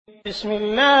بسم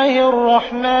الله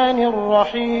الرحمن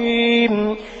الرحيم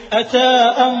أتى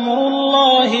أمر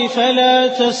الله فلا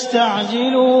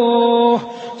تستعجلوه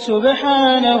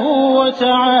سبحانه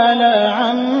وتعالى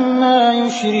عما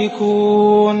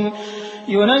يشركون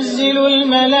ينزل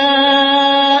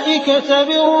الملائكة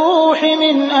بالروح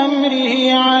من أمره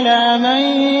على من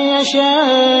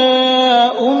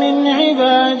يشاء من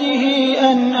عباده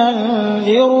أن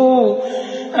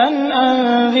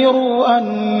أنذروا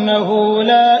أنه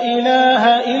لا إله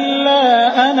إلا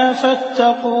أنا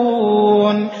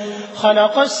فاتقون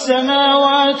خلق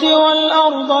السماوات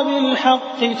والأرض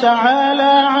بالحق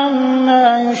تعالى عما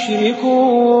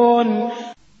يشركون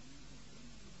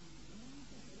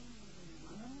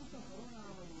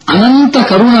అనంత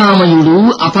కరుణామయుడు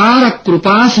అపార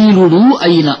కృపాశీలుడు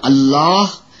అయిన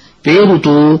అల్లాహ్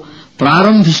పేరుతో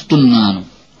ప్రారంభిస్తున్నాను.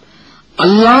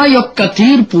 అల్లా యొక్క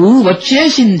తీర్పు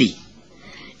వచ్చేసింది.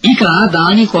 ఇక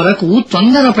దాని కొరకు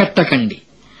తొందర పెట్టకండి.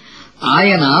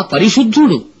 ఆయన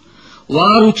పరిశుద్ధుడు.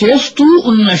 వారు చేస్తూ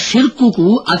ఉన్న షిర్కుకు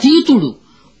అతీతుడు,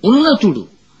 ఉన్నతుడు.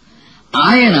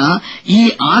 ఆయన ఈ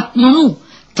ఆత్మను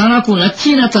తనకు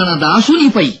నచ్చిన తన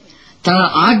దాసునిపై తన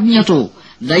ఆజ్ఞతో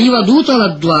దైవదూతల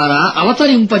ద్వారా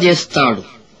అవతరింపజేస్తాడు.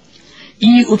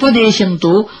 ఈ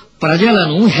ఉపదేశంతో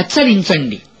ప్రజలను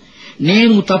హెచ్చరించండి.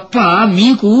 నేను తప్ప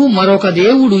మీకు మరొక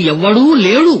దేవుడు ఎవ్వడూ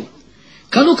లేడు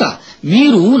కనుక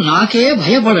మీరు నాకే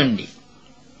భయపడండి.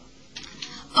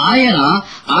 ఆయన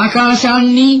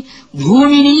ఆకాశాన్ని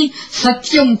భూమిని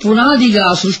సత్యం పునాదిగా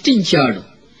సృష్టించాడు.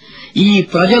 ఈ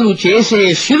ప్రజలు చేసే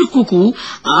షిర్కుకు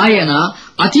ఆయన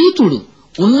అతీతుడు,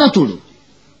 ఉన్నతుడు.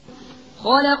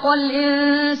 خلق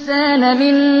الإنسان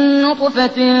من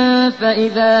نطفة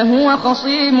فإذا هو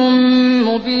خصيم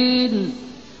مبين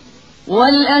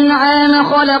والأنعام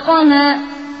خلقها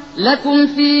لكم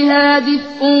فيها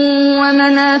دفء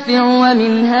ومنافع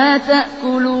ومنها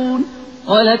تأكلون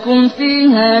ولكم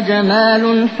فيها جمال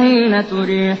حين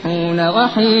تريحون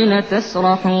وحين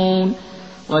تسرحون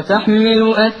وتحمل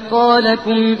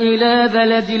أثقالكم إلى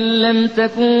بلد لم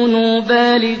تكونوا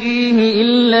بالغيه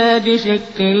إلا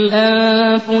بشق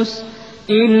الأنفس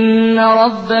إن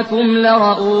ربكم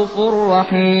لرءوف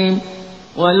رحيم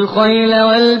والخيل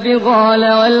والبغال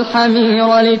والحمير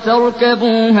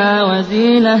لتركبوها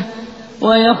وزينة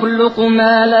ويخلق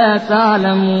ما لا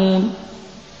تعلمون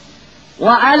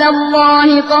وعلى الله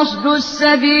قصد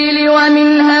السبيل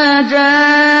ومنها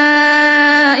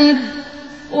جائر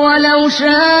ولو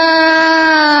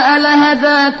شاء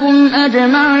لهداكم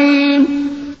أجمعين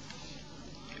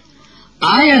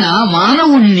ఆయన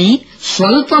మానవుణ్ణి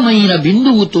స్వల్పమైన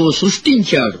బిందువుతో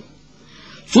సృష్టించాడు.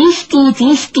 చూస్తూ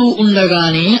చూస్తూ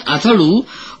ఉండగానే అతడు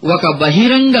ఒక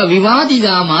బహిరంగ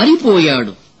వివాదిగా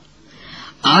మారిపోయాడు.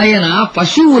 ఆయన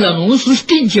పశువులను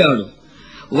సృష్టించాడు.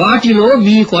 వాటిలో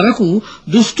మీ కొరకు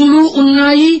దుస్తులు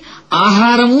ఉన్నాయి,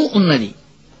 ఆహారము ఉన్నది.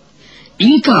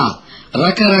 ఇంకా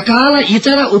రకరకాల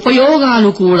ఇతర ఉపయోగాలు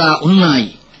కూడా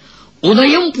ఉన్నాయి.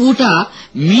 ఉదయం పూట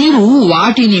మీరు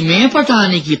వాటిని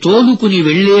మేపటానికి తోలుకుని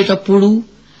వెళ్లేటప్పుడు,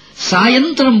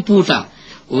 సాయంత్రం పూట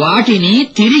వాటిని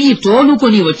తిరిగి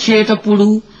తోలుకొని వచ్చేటప్పుడు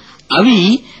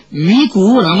అవి మీకు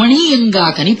రమణీయంగా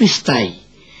కనిపిస్తాయి.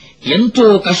 ఎంతో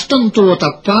కష్టంతో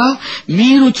తప్ప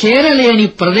మీరు చేరలేని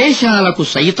ప్రదేశాలకు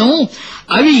సైతం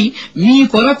అవి మీ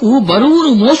కొరకు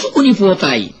బరువును మోసుకుని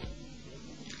పోతాయి.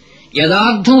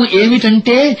 యదార్థం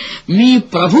ఏమిటంటే మీ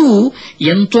ప్రభువు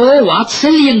ఎంతో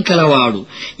వాత్సల్యం కలవాడు,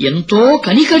 ఎంతో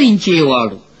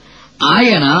కనికరించేవాడు.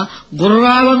 ఆయన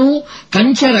గుర్రాలను,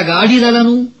 కంచెర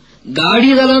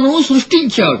గాడిదలను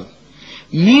సృష్టించాడు.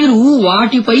 మీరు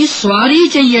వాటిపై స్వారీ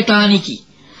చెయ్యటానికి,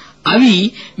 అవి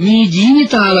మీ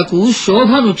జీవితాలకు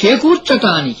శోభను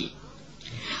చేకూర్చటానికి.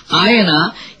 ఆయన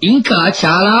ఇంకా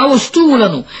చాలా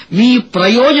వస్తువులను మీ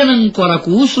ప్రయోజనం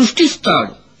కొరకు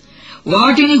సృష్టిస్తాడు.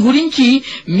 వాటిని గురించి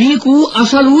మీకు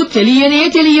అసలు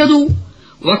తెలియదు.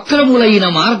 వక్రములైన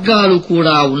మార్గాలు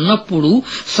కూడా ఉన్నప్పుడు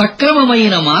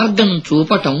సక్రమమైన మార్గం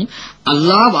చూపటం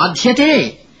అల్లా బాధ్యతే.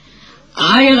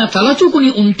 ఆయన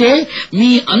తలచుకుని ఉంటే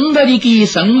మీ అందరికీ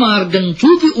సన్మార్గం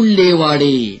చూపి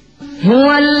ఉండేవాడే. هو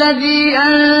الذي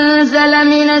أنزل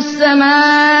من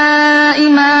السماء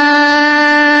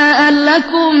ماء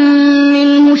لكم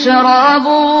منه شراب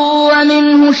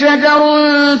ومنه شجر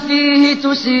فيه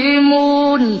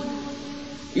تسيمون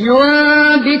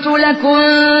ينبت لكم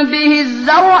به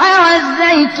الزرع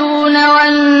والزيتون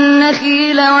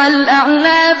والنخيل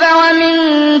والأعناب ومن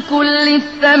كل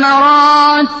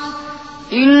الثمرات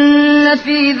إن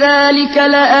في ذلك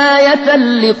لآية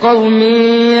لقوم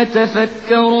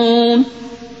يتفكرون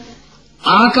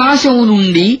ఆకాశం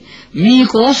నుండి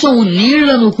మీకోసం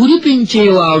నీళ్లను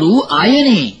కురిపించేవాడు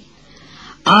ఆయనే.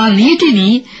 ఆ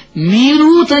నీటిని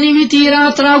మీరు తనివి తీరా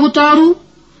త్రాగుతారు.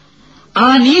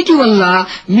 ఆ నీటి వల్ల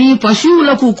మీ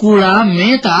పశువులకు కూడా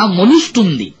మేత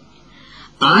మొలుస్తుంది.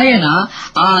 ఆయన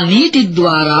ఆ నీటి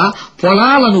ద్వారా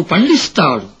పొలాలను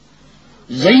పండిస్తాడు.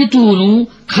 జైతూను,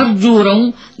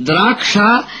 ఖర్జూరం, ద్రాక్ష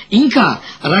ఇంకా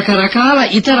రకరకాల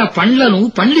ఇతర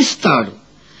పండ్లను పండిస్తాడు.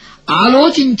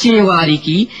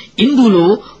 ఆలోచించేవారికి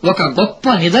ఇందులో ఒక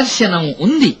గొప్ప నిదర్శనం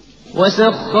ఉంది.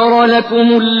 وسخر لكم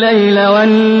الليل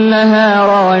والنهار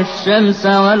والشمس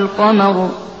والقمر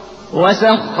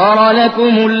وسخر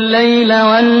لكم الليل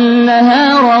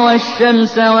والنهار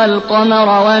والشمس والقمر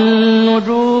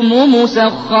والنجوم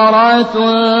مسخرات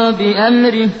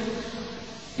بأمره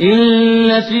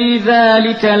إن في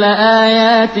ذلك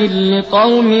لآيات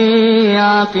لقوم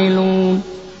يعقلون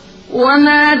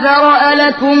وما ذرأ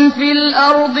لكم في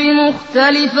الأرض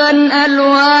مختلفا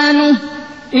ألوانه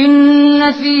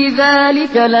إن في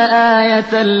ذلك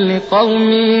لآية لقوم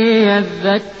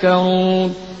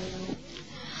يذكرون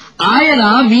ఆయన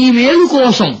మీ మేలు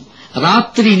కోసం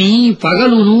రాత్రిని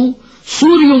పగలును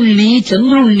సూర్యుణ్ణి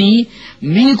చంద్రుణ్ణి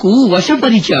మీకు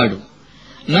వశపరిచాడు.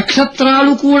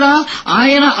 నక్షత్రాలు కూడా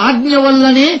ఆయన ఆజ్ఞ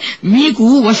వల్లనే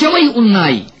మీకు వశమై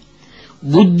ఉన్నాయి.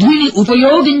 బుద్ధిని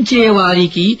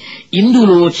ఉపయోగించేవారికి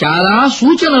ఇందులో చాలా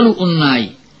సూచనలు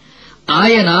ఉన్నాయి.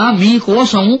 ఆయన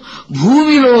మీకోసం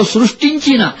భూమిలో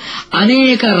సృష్టించిన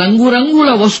అనేక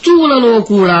రంగురంగుల వస్తువులలో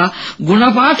కూడా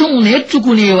గుణపాఠం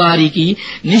నేర్చుకునేవారికి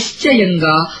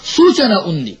నిశ్చయంగా సూచన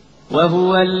ఉంది.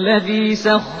 وهو الذي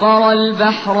سخر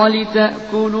البحر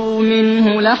لتأكلوا منه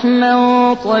لحما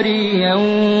طريا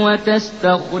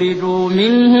وتستخرجوا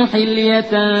منه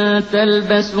حلية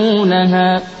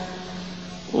تلبسونها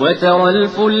وترى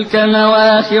الفلك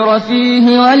مواخر فيه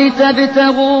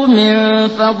ولتبتغوا من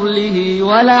فضله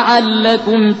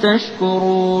ولعلكم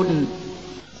تشكرون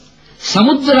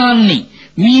సముద్రాన్ని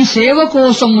మీ సేవ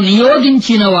కోసం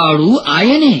నియోగించినవాడు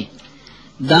ఆయనే.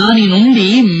 దాని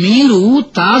నుండి మీరు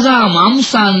తాజా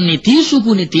మాంసాన్ని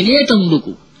తీసుకుని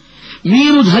తినేటందుకు,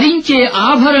 మీరు ధరించే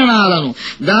ఆభరణాలను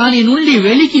దాని నుండి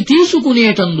వెలికి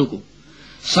తీసుకునేటందుకు,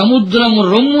 సముద్రం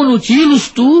రొమ్మును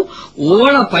చీలుస్తూ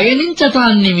ఓడ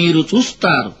పయనించటాన్ని మీరు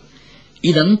చూస్తారు.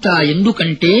 ఇదంతా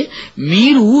ఎందుకంటే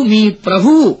మీరు మీ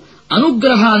ప్రభువు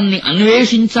అనుగ్రహాన్ని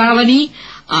అన్వేషించాలని,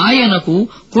 ఆయనకు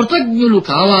కృతజ్ఞులు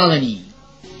కావాలని.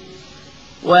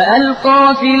 وألقى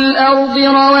في الأرض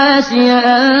رواسي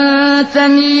أن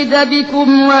تميد بكم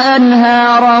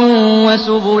وأنهارا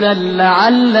وسبلا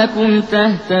لعلكم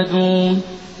تهتدون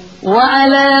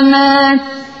وعلامات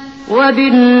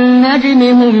وبالنجم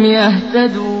هم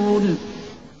يهتدون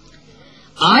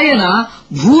ఆయన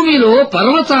భూమిలో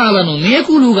పర్వతాలను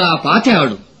మేకులుగా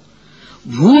పాతాడు.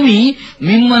 భూమి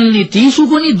మిమ్మల్ని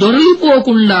తీసుకుని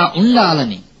దొర్లిపోకుండా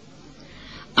ఉండాలని.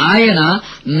 ఆయన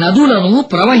నదులను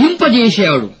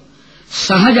ప్రవహింపజేశాడు.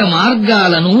 సహజ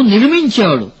మార్గాలను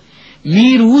నిర్మించాడు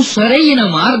మీరు సరైన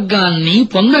మార్గాన్ని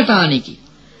పొందటానికి.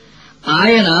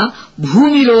 ఆయన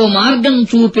భూమిలో మార్గం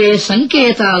చూపే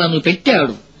సంకేతాలను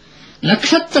పెట్టాడు.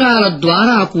 నక్షత్రాల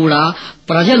ద్వారా కూడా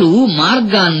ప్రజలు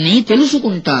మార్గాన్ని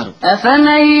తెలుసుకుంటారు.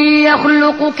 أفمن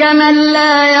يخلق كمن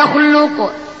لا يخلق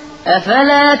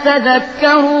أفلا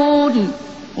تذكرون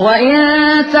وإن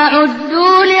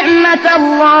تعدوا نعمة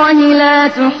الله لا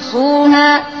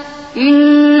تحصوها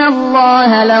إن الله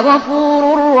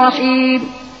لغفور رحيم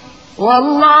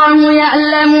والله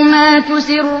يعلم ما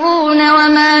تسرون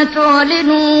وما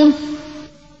تعلنون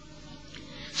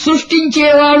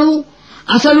సృష్టించేవాడు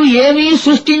అసలు ఏమీ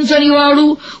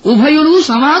సృష్టించనివాడు ఉభయులు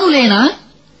సమానులేనా?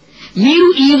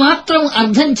 మీరు ఈ మాత్రం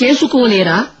అర్థం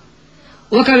చేసుకోలేరా?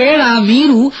 ఒకవేళ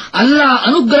మీరు అల్లా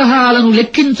అనుగ్రహాలను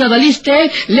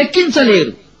లెక్కించదలిస్తే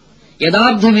లెక్కించలేరు.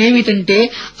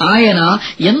 యథార్థమేమిటంటే ఆయన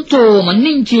ఎంతో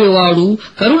మన్నించేవాడు,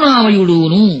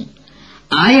 కరుణామయుడును.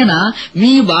 ఆయన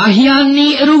మీ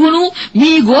బాహ్యాన్ని ఎరుగును,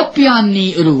 మీ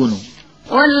గోప్యాన్ని ఎరుగును.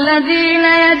 والذين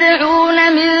يدعون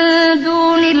من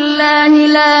دون الله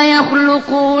لا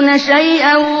يخلقون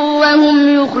شيئا وهم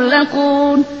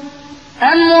يخلقون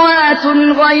أموات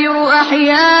غير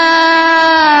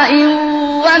أحياء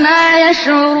وما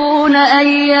يشعرون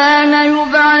أيان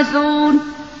يبعثون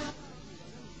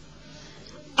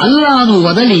అల్లాను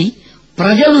వదలి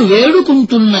ప్రజలు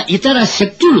వేడుకుంటున్న ఇతర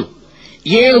శక్తులు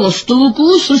ఏ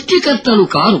వస్తువుకు సృష్టికర్తలు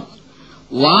కారు.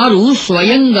 వారు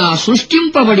స్వయంగా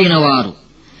సృష్టింపబడినవారు,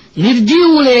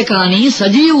 నిర్జీవులే కాని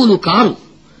సజీవులు కారు.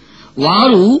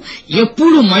 వారు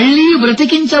ఎప్పుడు మళ్లీ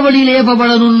బ్రతికించబడి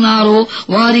లేపబడనున్నారో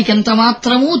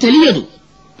వారికెంతమాత్రమూ తెలియదు.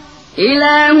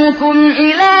 إلهكم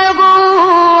إله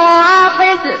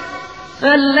واحد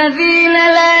فالذين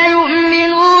لا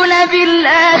يؤمنون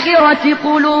بالآخرة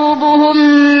قلوبهم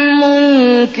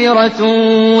منكرة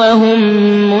وهم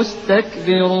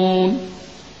مستكبرون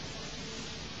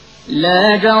لا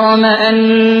جرم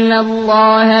أن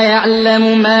الله يعلم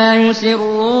ما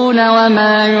يسرون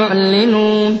وما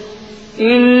يعلنون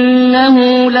إنه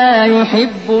لا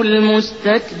يحب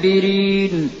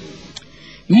المستكبرين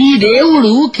మీ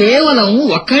దేవుడు కేవలం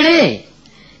ఒక్కడే.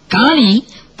 కాని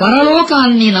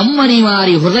పరలోకాన్ని నమ్మని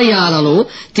వారి హృదయాలలో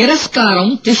తిరస్కారం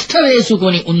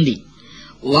తిష్టవేసుకొని ఉంది.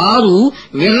 వారు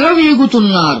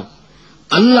విర్రవీగుతున్నారు.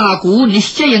 అల్లాకు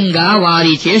నిశ్చయంగా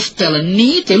వారి చేష్టలన్నీ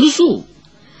తెలుసు.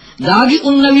 దాగి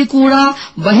ఉన్నవి కూడా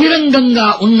బహిరంగంగా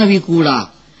ఉన్నవి కూడా.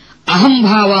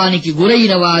 అహంభావానికి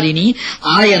గురైన వారిని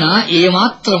ఆయన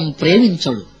ఏమాత్రం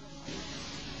ప్రేమించడు.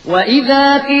 وَإِذَا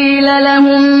قِيلَ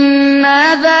لَهُم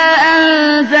مَّاذَا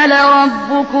أَنزَلَ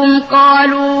رَبُّكُمْ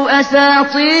قَالُوا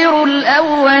أَسَاطِيرُ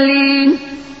الْأَوَّلِينَ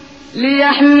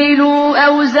لِيَحْمِلُوا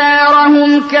أَوْزَارَهُمْ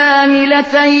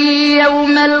كَامِلَةً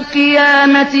يَوْمَ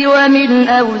الْقِيَامَةِ وَمِنْ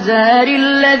أَوْزَارِ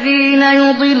الَّذِينَ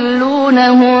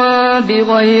يُضِلُّونَهُم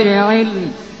بِغَيْرِ عِلْمٍ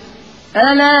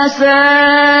أَلَا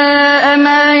سَاءَ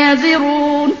مَا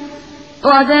يَزِرُونَ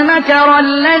قد مكر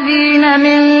الذين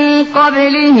من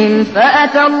قبلهم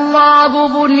فأتى الله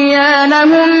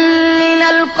بنيانهم من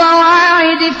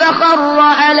القواعد فخر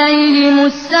عليهم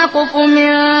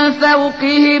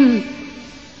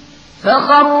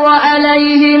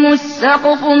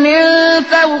السقف من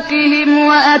فوقهم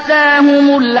وأتاهم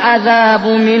العذاب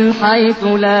من حيث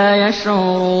لا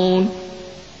يشعرون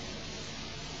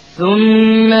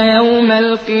ثم يوم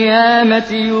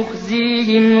القيامة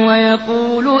يخزيهم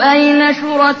ويقول أين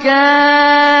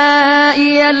شركائي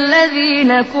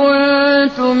الذين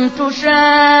كنتم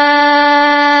تشاقون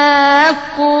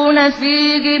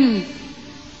فيهم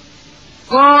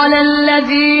قال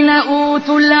الذين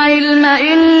أوتوا العلم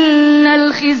إن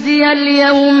الخزي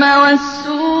اليوم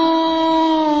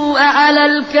والسوء على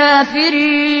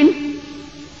الكافرين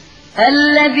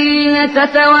الذين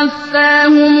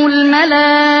تتوفاهم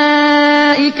الملائكة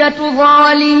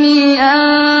ظالمي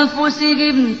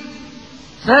أنفسهم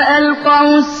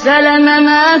فألقوا السلم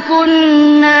ما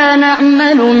كنا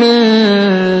نعمل من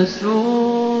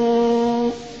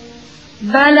سوء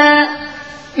بلى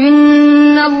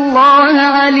إن الله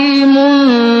عليم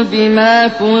بما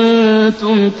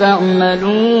كنتم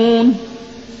تعملون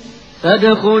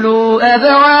فادخلوا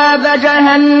أبواب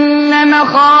جهنم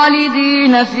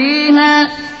خالدين فيها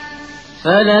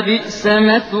فلبئس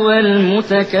مثوى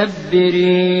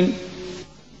المتكبرين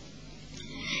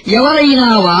ఎవరైనా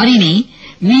వారిని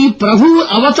మీ ప్రభువు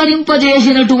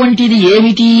అవతరింపజేసినటువంటిది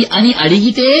ఏమిటి అని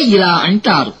అడిగితే ఇలా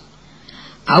అంటారు,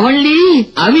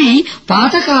 అవి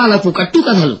పాతకాలపు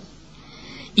కట్టుకథలు.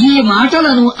 ఈ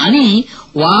మాటలను అని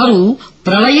వారు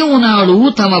ప్రళయం నాడు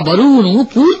తమ బరువును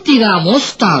పూర్తిగా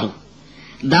మోస్తారు.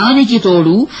 దానికి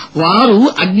తోడు వారు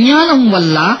అజ్ఞానం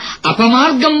వల్ల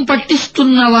అపమార్గం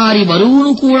పట్టిస్తున్న వారి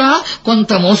బరువును కూడా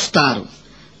కొంత మోస్తారు.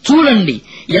 చూడండి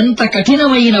ఎంత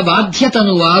కఠినమైన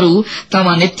బాధ్యతను వారు తమ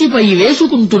నెత్తిపై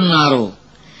వేసుకుంటున్నారో.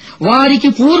 వారికి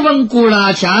పూర్వం కూడా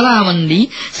చాలామంది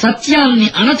సత్యాన్ని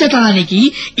అణచటానికి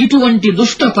ఇటువంటి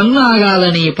దుష్ట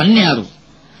పన్నాగాలనే పన్నారు.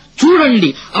 చూడండి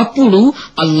అప్పుడు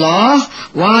అల్లాహ్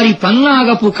వారి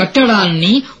పన్నాగపు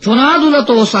కట్టడాన్ని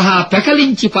పునాదులతో సహా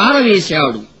పెకలించి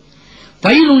పారవేశాడు.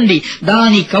 పైనుండి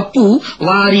దాని కప్పు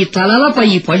వారి తలలపై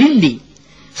పడింది.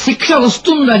 శిక్ష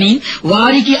వస్తుందని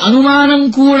వారికి అనుమానం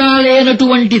కూడా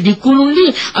లేనటువంటి దిక్కు నుండి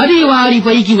అది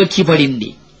వారిపైకి వచ్చి పడింది.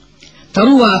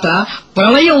 తరువాత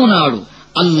ప్రళయం నాడు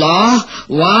అల్లాహ్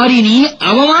వారిని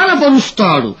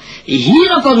అవమానపరుస్తాడు,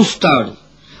 హీనపరుస్తాడు.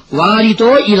 వారితో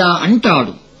ఇలా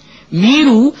అంటాడు,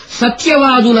 మీరు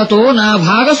సత్యవాదులతో నా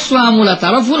భాగస్వాముల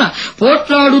తరఫున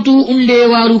పోట్లాడుతూ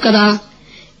ఉండేవారు కదా.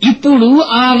 ఇప్పుడు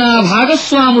ఆ నా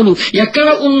భాగస్వాములు ఎక్కడ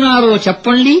ఉన్నారో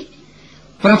చెప్పండి.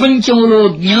 ప్రపంచంలో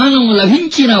జ్ఞానం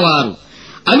లభించిన వారు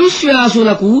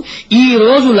అవిశ్వాసులకు ఈ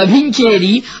రోజు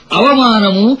లభించేది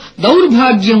అవమానము,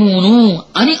 దౌర్భాగ్యమును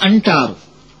అని అంటారు.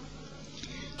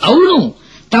 అవును,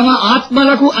 తమ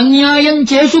ఆత్మలకు అన్యాయం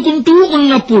చేసుకుంటూ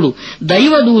ఉన్నప్పుడు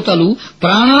దైవదూతలు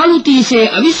ప్రాణాలు తీసే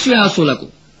అవిశ్వాసులకు.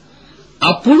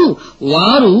 అప్పుడు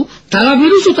వారు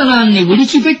తలబిరుసుతనాన్ని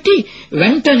విడిచిపెట్టి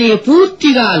వెంటనే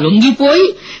పూర్తిగా లొంగిపోయి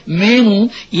మేము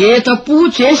ఏ తప్పు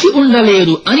చేసి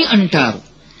ఉండలేదు అని అంటారు.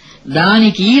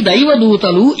 దానికి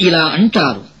దైవదూతలు ఇలా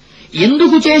అంటారు,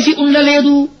 ఎందుకు చేసి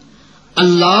ఉండలేదు?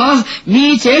 అల్లాహ్ మీ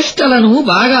చేష్టలను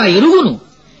బాగా ఎరుగును.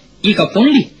 ఇక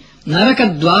పొండి, నరక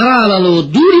ద్వారాలలో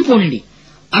దూరిపొండి,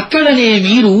 అక్కడనే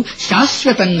మీరు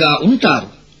శాశ్వతంగా ఉంటారు.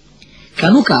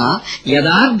 కనుక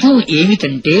యదార్థం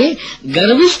ఏమిటంటే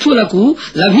గర్విష్ఠులకు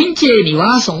లభించే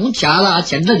నివాసం చాలా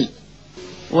చెడ్డది.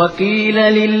 وقيل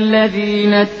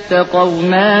للذين اتقوا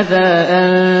ماذا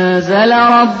أنزل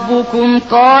ربكم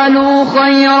قالوا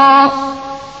خيرا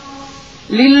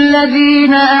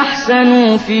للذين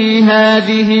أحسنوا في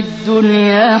هذه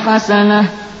الدنيا حسنة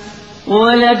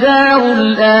ولدار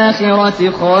الآخرة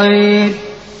خير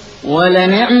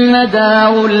ولنعم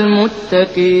دار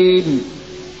المتقين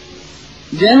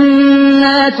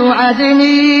جنات عدن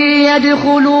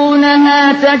يدخلونها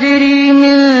تجري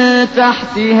من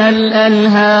تحتها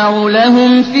الأنهار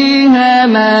لهم فيها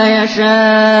ما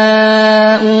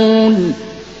يشاءون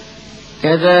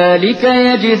كذلك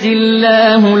يجزي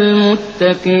الله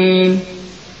المتقين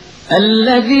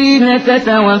الذين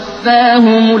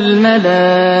تتوفاهم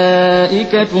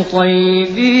الملائكة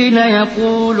طيبين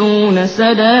يقولون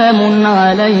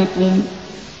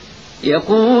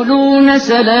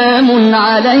سلام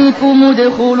عليكم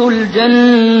ادخلوا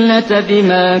الجنة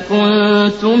بما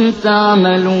كنتم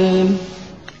تعملون.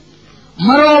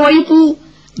 మరోవైపు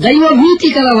దైవభీతి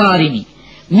కలవారిని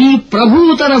మీ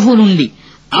ప్రభువు తరఫు నుండి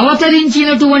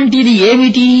అవతరించినటువంటిది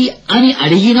ఏమిటి అని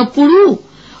అడిగినప్పుడు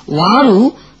వారు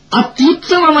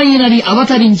అత్యుత్తమమైనది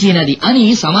అవతరించినది అని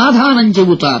సమాధానం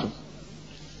చెబుతారు.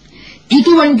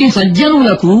 ఇటువంటి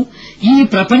సజ్జనులకు ఈ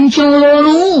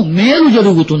ప్రపంచంలోనూ మేలు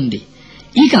జరుగుతుంది.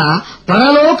 ఇక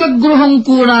పరలోక గృహం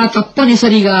కూడా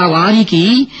తప్పనిసరిగా వారికి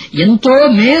ఎంతో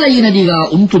మేలైనదిగా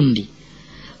ఉంటుంది.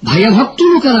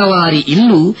 భయభక్తులు కలవారి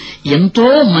ఇల్లు ఎంతో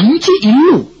మంచి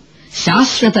ఇల్లు,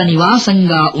 శాశ్వత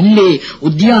నివాసంగా ఉండే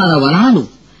ఉద్యానవనాలు.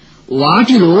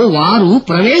 వాటిలో వారు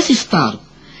ప్రవేశిస్తారు.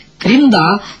 క్రింద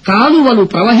కాలువలు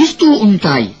ప్రవహిస్తూ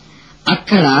ఉంటాయి.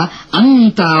 అక్కడ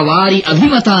అంతా వారి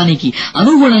అభిమతానికి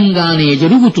అనుగుణంగానే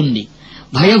జరుగుతుంది.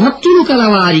 భయభక్తులు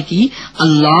కలవారికి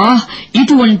అల్లాహ్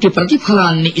ఇటువంటి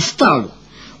ప్రతిఫలాన్ని ఇస్తాడు.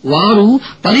 వారు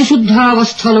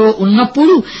పరిశుద్ధావస్థలో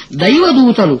ఉన్నప్పుడు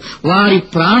దైవదూతలు వారి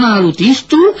ప్రాణాలు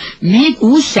తీస్తూ మీకు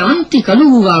శాంతి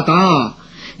కలుగుగాక,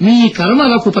 మీ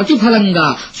కర్మలకు ప్రతిఫలంగా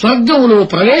స్వర్గంలో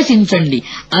ప్రవేశించండి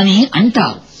అని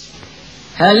అంటారు.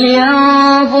 هل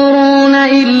ينظرون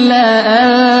إلا أن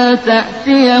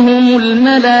تأتيهم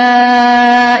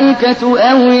الملائكة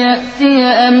أو يأتي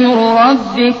أمر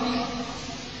ربك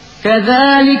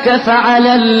كذلك فعل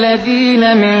الذين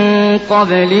من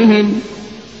قبلهم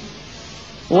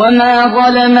وما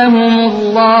ظلمهم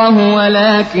الله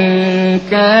ولكن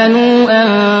كانوا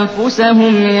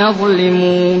أنفسهم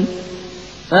يظلمون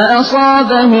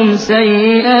فأصابهم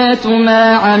سيئات ما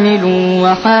عملوا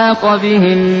وحاق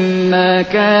بهم ما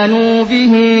كانوا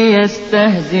به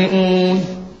يستهزئون.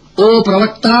 ఓ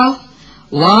ప్రవక్త,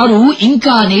 వారు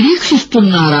ఇంకా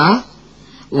నిరీక్షిస్తున్నారా?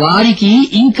 వారికి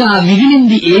ఇంకా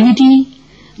మిగిలింది ఏమిటి?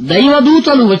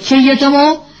 దైవదూతలు వచ్చేయటమో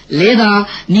లేదా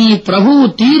నీ ప్రభువు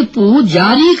తీర్పు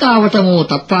జారీ కావటమో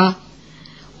తప్ప.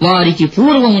 వారికి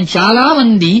పూర్వం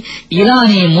చాలామంది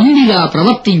ఇలానే మొండిగా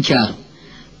ప్రవర్తించారు.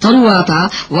 తరువాత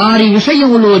వారి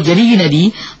విషయములో జరిగినది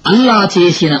అల్లా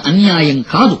చేసిన అన్యాయం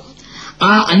కాదు.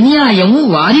 ఆ అన్యాయం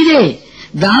వారిదే.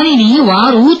 దానిని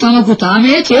వారు తమకు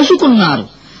తామే చేసుకున్నారు.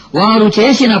 వారు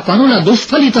చేసిన పనుల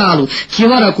దుష్ఫలితాలు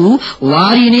చివరకు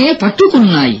వారినే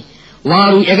పట్టుకున్నాయి.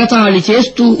 వారు ఎగతాళి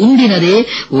చేస్తూ ఉండినదే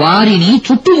వారిని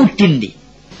చుట్టుముట్టింది.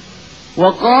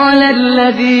 وقال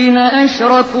الذين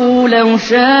أشركوا لو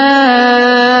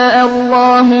شاء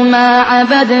الله ما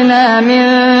عبدنا من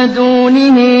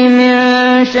دونه من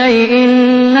شيء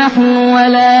نحن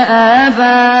ولا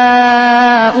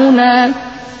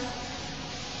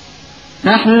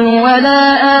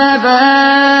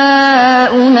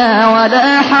آباؤنا ولا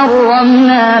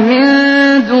حرمنا من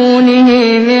دونه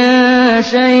من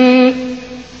شيء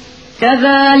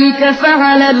كذلك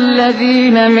فعل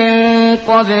الذين من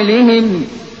قبلهم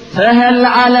فهل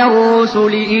على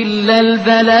الرسل إلا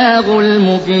البلاغ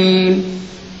المبين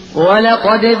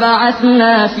ولقد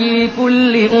بعثنا في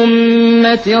كل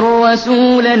أمة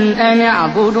رسولا أن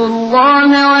اعبدوا الله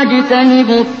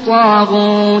واجتنبوا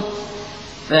الطاغوت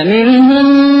فمنهم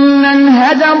من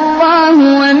هدى الله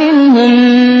ومنهم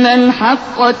من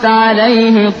حقت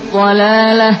عليه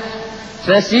الضلالة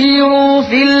فسيروا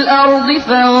في الأرض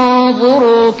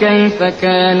فانظروا كيف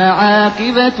كان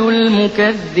عاقبة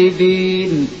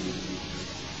المكذبين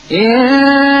إن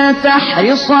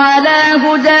تحرص على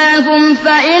هداهم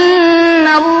فإن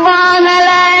الله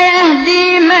لا يهدي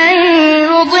من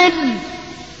يضل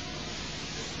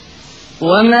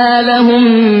وما لهم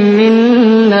من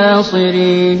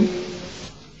ناصرين.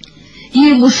 ఈ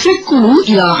ముష్రిక్కులు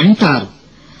ఇలా అంటారు,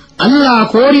 అల్లా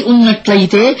కోరి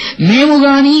ఉన్నట్లయితే మేము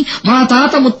గాని మా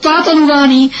తాత ముత్తాతలు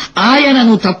గాని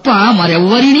ఆయనను తప్ప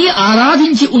మరెవ్వరినీ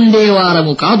ఆరాధించి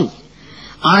ఉండేవారము కాదు.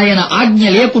 ఆయన ఆజ్ఞ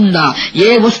లేకుండా ఏ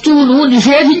వస్తువును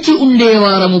నిషేధించి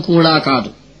ఉండేవారము కూడా కాదు.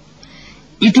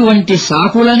 ఇటువంటి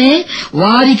సాకులనే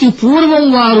వారికి పూర్వం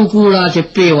వారు కూడా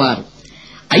చెప్పేవారు.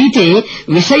 అయితే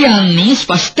విషయాన్ని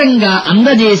స్పష్టంగా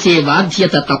అందజేసే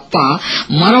బాధ్యత తప్ప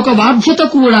మరొక బాధ్యత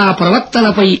కూడా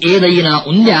ప్రవక్తలపై ఏదైనా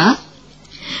ఉందా?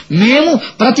 మేము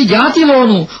ప్రతి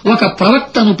జాతిలోనూ ఒక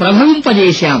ప్రవక్తను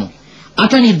ప్రభవింపజేశాము.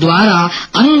 అతని ద్వారా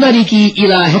అందరికీ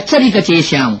ఇలా హెచ్చరిక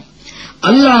చేశాము: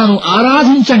 అల్లాను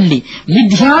ఆరాధించండి,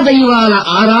 మిథ్యాదైవాల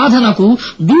ఆరాధనకు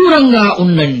దూరంగా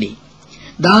ఉండండి.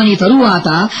 దాని తరువాత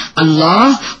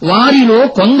అల్లాహ్ వారిలో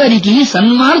కొందరికి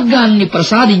సన్మార్గాన్ని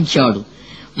ప్రసాదించాడు,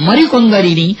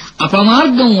 మరికొందరిని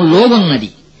అపమార్గం లోగొన్నది.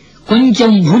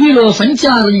 కొంచెం భూమిలో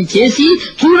సంచారం చేసి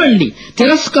చూడండి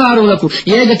తిరస్కారులకు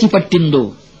ఏ గతి పట్టిందో.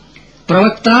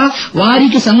 ప్రవక్త,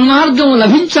 వారికి సన్మార్గం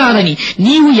లభించాలని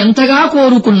నీవు ఎంతగా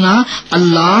కోరుకున్నా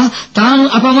అల్లాహ్ తాను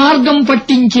అపమార్గం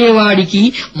పట్టించేవాడికి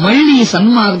మళ్లీ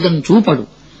సన్మార్గం చూపడు.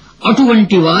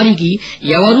 అటువంటి వారికి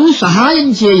ఎవరూ సహాయం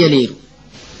చేయలేరు.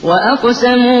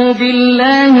 وأقسموا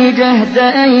بالله جهد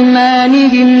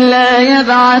أيمانهم لا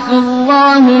يبعث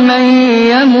الله من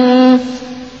يموت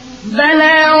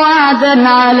بلى وعدا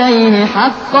عليه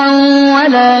حقا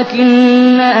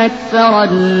ولكن أكثر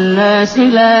الناس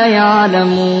لا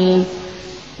يعلمون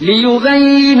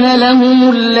ليبين لهم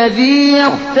الذي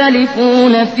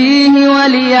يختلفون فيه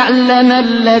وليعلم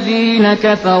الذين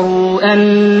كفروا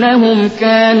أنهم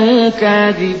كانوا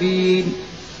كاذبين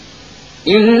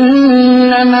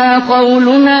إنما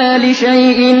قولنا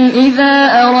لشيء إذا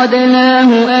أردناه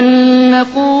أن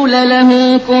نقول له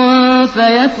كن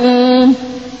فيكون.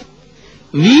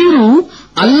 వీరు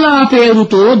అల్లా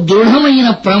పేరుతో దృఢమైన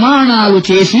ప్రమాణాలు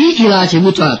చేసి ఇలా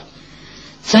చెబుతారు: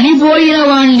 చనిపోయిన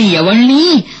వాణ్ణి ఎవణ్ణీ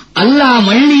అల్లా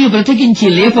మళ్లీ బ్రతికించి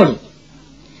లేపడు.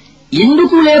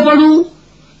 ఎందుకు లేపడు?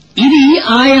 ఇది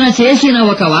ఆయన చేసిన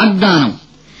ఒక వాగ్దానం.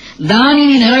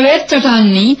 దానిని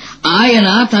నెరవేర్చటాన్ని ఆయన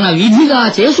తన విధిగా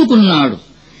చేసుకున్నాడు.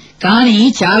 కాని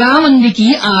చాలామందికి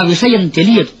ఆ విషయం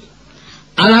తెలియదు.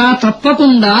 అలా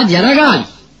తప్పకుండా జరగాలి.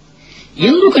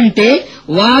 ఎందుకంటే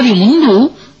వారి ముందు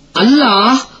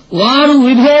అల్లాహ్ వారు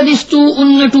విభేదిస్తూ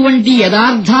ఉన్నటువంటి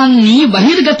యథార్థాన్ని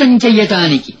బహిర్గతం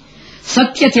చెయ్యటానికి,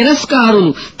 సత్య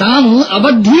తిరస్కారులు తాము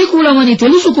అబద్ధీకులమని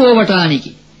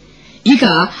తెలుసుకోవటానికి, ఇక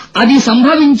అది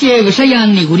సంభవించే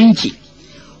విషయాన్ని గురించి,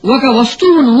 ఒక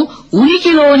వస్తువును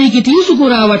ఉనికిలోనికి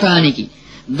తీసుకురావటానికి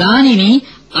దానిని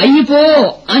అయిపో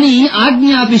అని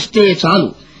ఆజ్ఞాపిస్తే చాలు,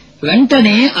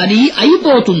 వెంటనే అది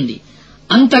అయిపోతుంది.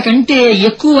 అంతకంటే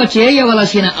ఎక్కువ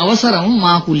చేయవలసిన అవసరం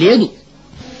మాకు లేదు.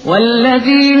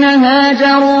 والذين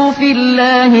هاجروا في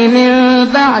الله من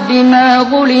بعد ما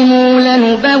ظلموا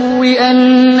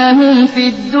لنبوئنهم في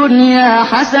الدنيا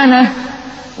حسنة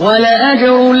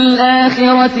ولأجر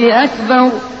الآخرة أكبر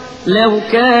لو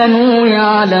كانوا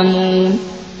يعلمون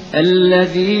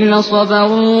الذين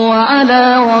صبروا وعلى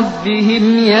ربهم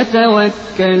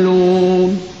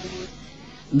يتوكلون.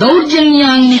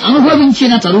 దౌర్జన్యాన్ని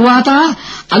అనుభవించిన తరువాత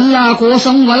అల్లా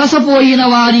కోసం వలసపోయిన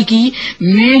వారికి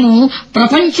మేము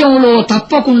ప్రపంచంలో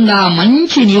తప్పకుండా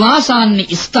మంచి నివాసాన్ని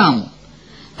ఇస్తాము.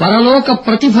 పరలోక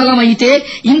ప్రతిఫలమైతే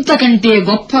ఇంతకంటే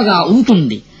గొప్పగా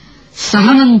ఉంటుంది.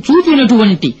 సహనం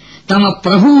చూపినటువంటి, తమ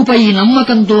ప్రభువుపై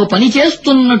నమ్మకంతో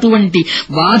పనిచేస్తున్నటువంటి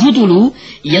బాధితులు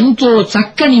ఎంతో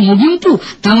చక్కని ముగింపు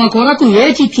తమ కొరకు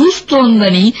వేచి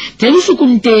చూస్తోందని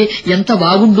తెలుసుకుంటే ఎంత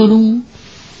బాగుండును.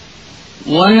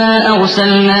 وما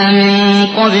أرسلنا من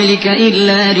قبلك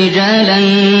إلا رجالا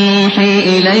نوحي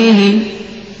إليهم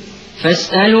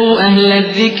فاسألوا أهل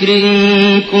الذكر إن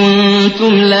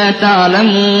كنتم لا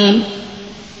تعلمون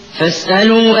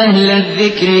فاسألوا أهل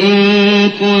الذكر إن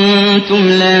كنتم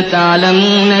لا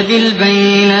تعلمون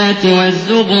بالبينات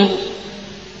والزبر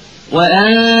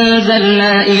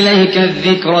وأنزلنا إليك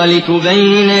الذكر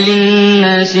لتبين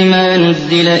للناس ما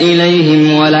نزل إليهم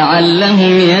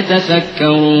ولعلهم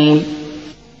يتفكرون.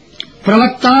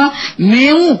 ప్రవక్త,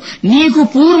 మేము నీకు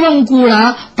పూర్వం కూడా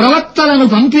ప్రవక్తలను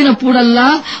పంపినప్పుడల్లా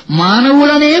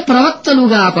మానవులనే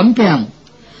ప్రవక్తలుగా పంపాము.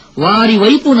 వారి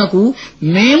వైపునకు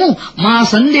మేము మా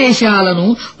సందేశాలను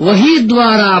వహీ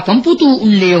ద్వారా పంపుతూ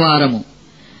ఉండేవారము.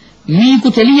 మీకు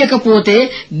తెలియకపోతే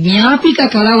జ్ఞాపిక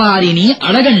కలవారిని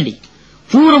అడగండి.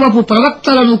 పూర్వపు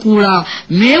ప్రవక్తలను కూడా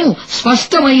మేము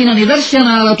స్పష్టమైన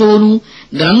నిదర్శనాలతోనూ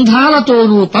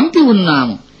గ్రంథాలతోనూ పంపి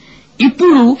ఉన్నాము.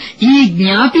 ఇప్పుడు ఈ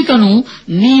జ్ఞాపికను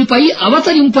నీపై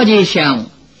అవతరింపజేశాము.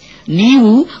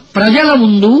 నీవు ప్రజల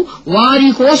ముందు వారి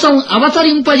కోసం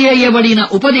అవతరింపజేయబడిన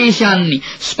ఉపదేశాన్ని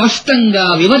స్పష్టంగా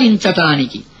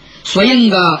వివరించటానికి,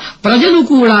 స్వయంగా ప్రజలు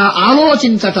కూడా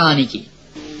ఆలోచించటానికి.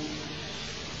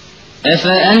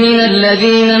 أفأمن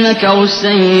الذين مكروا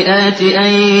السيئات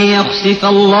أن يخسف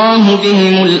الله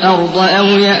بهم الأرض أو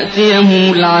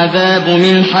يأتيهم العذاب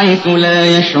من حيث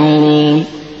لا يشعرون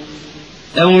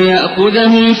أو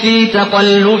يأخذهم في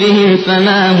تقلبهم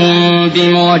فما هم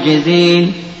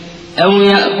بمعجزين أو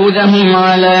يأخذهم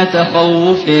على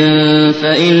تخوف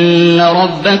فإن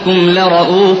ربكم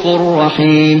لرؤوف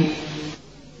رحيم.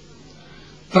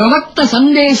 ప్రవక్త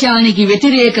సందేశానికి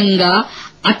వ్యతిరేకంగా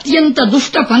అత్యంత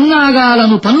దుష్ట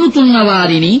పన్నాగాలను పన్నుతున్న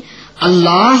వారిని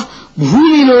అల్లాహ్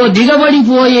భూమిలో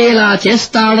దిగబడిపోయేలా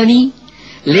చేస్తాడని,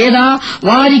 లేదా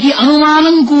వారికి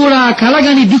అనుమానం కూడా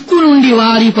కలగని దిక్కు నుండి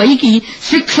వారిపైకి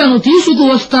శిక్షను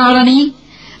తీసుకువస్తాడని,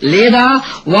 లేదా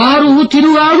వారు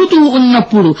తిరుగాడుతూ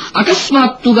ఉన్నప్పుడు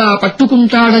అకస్మాత్తుగా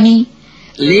పట్టుకుంటాడని,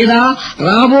 లేదా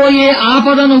రాబోయే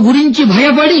ఆపదను గురించి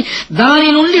భయపడి దాని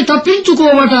నుండి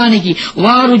తప్పించుకోవటానికి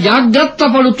వారు జాగ్రత్త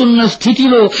పడుతున్న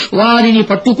స్థితిలో వారిని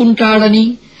పట్టుకుంటాడని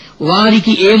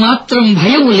వారికి ఏమాత్రం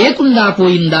భయం లేకుండా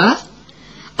పోయిందా?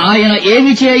 ఆయన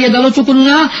ఏమి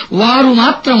చేయదలుచుకున్నా వారు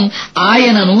మాత్రం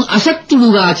ఆయనను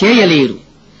అశక్తుడుగా చేయలేరు.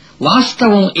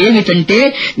 వాస్తవం ఏమిటంటే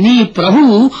నీ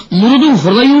ప్రభువు మృదు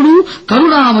హృదయుడు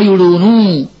కరుణామయుడును.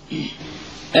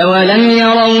 أولم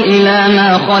يروا إلى ما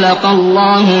خلق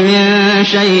الله من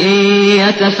شيء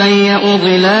يتفيأ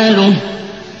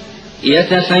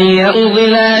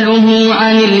ظلاله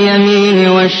عن اليمين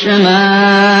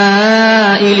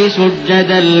والشمائل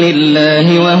سجدا لله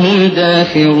وهم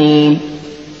داخرون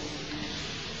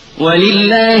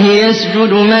ولله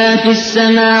يسجد ما في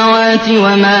السماوات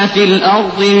وما في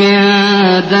الأرض من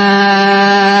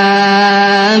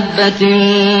دابة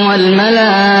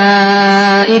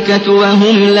والملائكة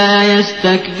وهم لا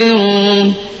يستكبرون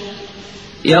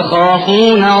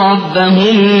يخافون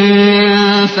ربهم من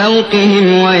فوقهم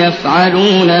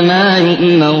ويفعلون ما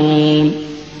يؤمرون.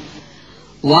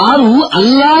 వారు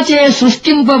అల్లాచే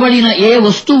సృష్టింపబడిన ఏ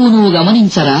వస్తువును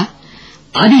గమనించరా?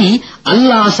 అది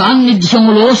అల్లా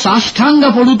సాన్నిధ్యములో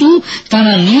సాష్టాంగపడుతూ తన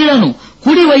నీడను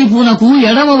కుడివైపునకు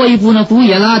ఎడమవైపునకు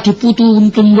ఎలా తిప్పుతూ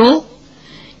ఉంటుందో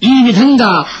ఈ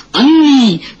విధంగా అన్నీ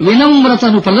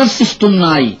వినమ్రతను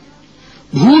ప్రదర్శిస్తున్నాయి.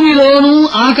 భూమిలోనూ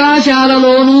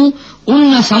ఆకాశాలలోనూ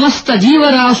ఉన్న సమస్త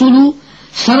జీవరాశులు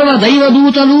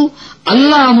సర్వదైవదూతలు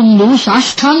అల్లా ముందు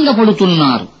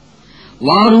సాష్టాంగపడుతున్నారు.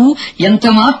 వారు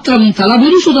ఎంతమాత్రం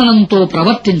తలబిరుసుదనంతో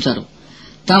ప్రవర్తించరు.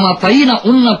 తమ పైన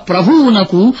ఉన్న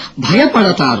ప్రభువునకు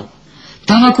భయపడతారు.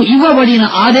 తమకు ఇవ్వబడిన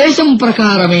ఆదేశం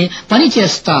ప్రకారమే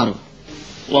పనిచేస్తారు.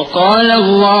 وقال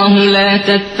الله لا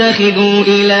تتخذوا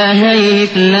إلهين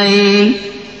اثنين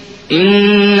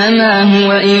إنما هو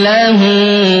إله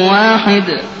واحد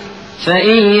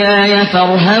فإياي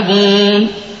فارهبون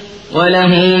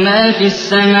وله ما في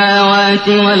السماوات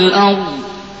والأرض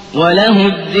وله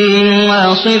الدين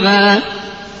واصبا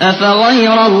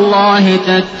أفغير الله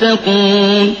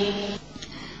تتقون.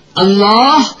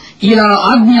 అల్లాహ్ ఇలా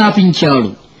ఆజ్ఞాపించాడు,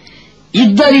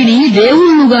 ఇద్దరిని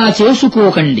దేవుళ్లుగా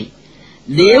చేసుకోకండి,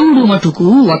 దేవుడు మటుకు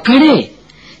ఒక్కడే,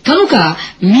 కనుక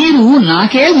మీరు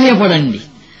నాకే భయపడండి.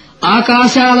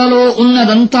 ఆకాశాలలో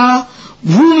ఉన్నదంతా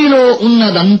భూమిలో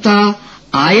ఉన్నదంతా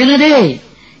ఆయనదే.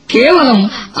 కేవలం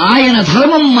ఆయన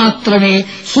ధర్మం మాత్రమే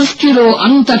సృష్టిలో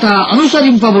అంతటా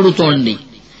అనుసరింపబడుతోంది.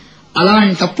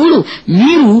 అలాంటప్పుడు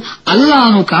మీరు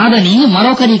అల్లాను కాదని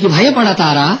మరొకరికి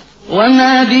భయపడతారా?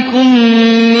 وما بكم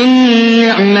من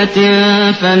نعمة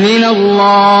فمن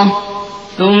الله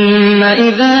ثم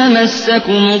إذا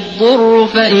مسكم الضر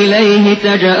فإليه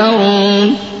تجأرون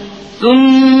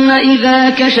ثم إذا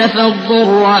كشف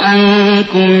الضر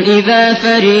عنكم إذا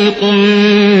فريق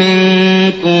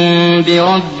منكم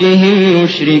بربهم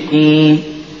يشركون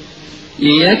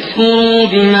ليكفروا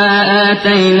بما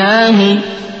آتيناهم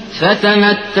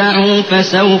فتمتعوا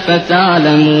فسوف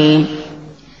تعلمون.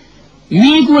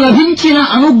 మీకు లభించిన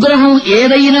అనుగ్రహం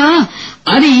ఏదైనా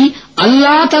అది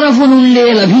అల్లా తరఫు నుండే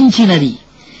లభించినది.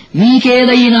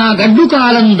 మీకేదైనా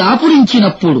గడ్డుకాలం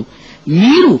దాపురించినప్పుడు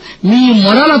మీరు మీ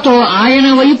మొరలతో ఆయన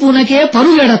వైపునకే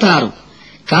పరుగెడతారు.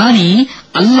 కాని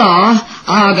అల్లాహ్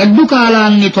ఆ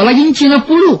గడ్డుకాలాన్ని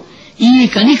తొలగించినప్పుడు ఈ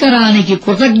కనికరానికి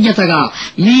కృతజ్ఞతగా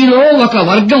మీలో ఒక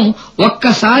వర్గం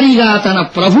ఒక్కసారిగా తన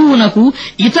ప్రభువునకు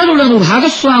ఇతరులను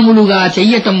భాగస్వాములుగా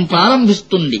చెయ్యటం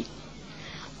ప్రారంభిస్తుంది.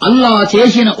 అల్లా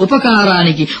చేసిన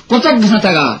ఉపకారానికి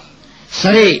కృతజ్ఞతగా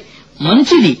సరే,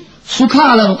 మంచిది,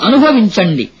 సుఖాలను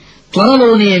అనుభవించండి,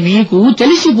 త్వరలోనే మీకు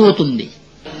తెలిసిపోతుంది.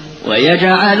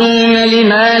 ويجعلون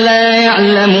لما لا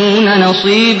يعلمون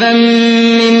نصيبا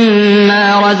مما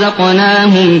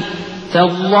رزقناهم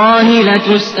تالله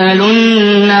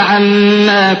لتسألن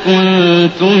عما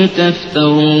كنتم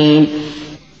تفترون.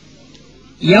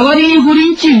 ఎవరి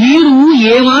గురించి వీరు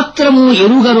ఏమాత్రమూ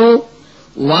ఎరుగరో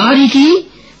వారికి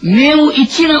మేము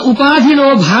ఇచ్చిన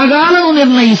ఉపాధిలో భాగాలను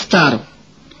నిర్ణయిస్తారు.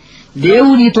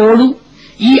 దేవుని తోడు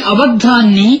ఈ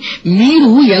అబద్ధాన్ని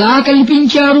మీరు ఎలా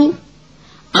కల్పించారు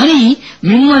అని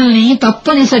మిమ్మల్ని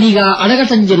తప్పనిసరిగా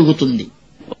అడగటం జరుగుతుంది.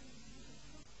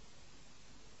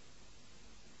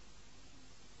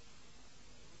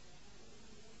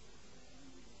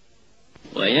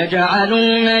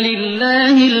 وَيَجْعَلُونَ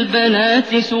لِلَّهِ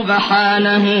الْبَنَاتِ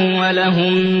سُبْحَانَهُ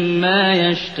وَلَهُم مَّا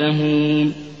يَشْتَهُونَ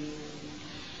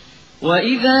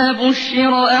وَإِذَا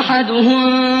بُشِّرَ أَحَدُهُم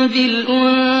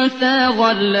بِالْأُنثَىٰ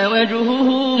ظَلَّ وَجْهُهُ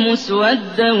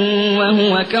مُسْوَدًّا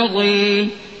وَهُوَ كَظِيمٌ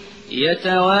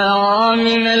يَتَوَارَىٰ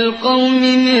مِنَ الْقَوْمِ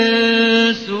مِن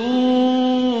سُوءِ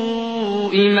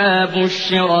مَا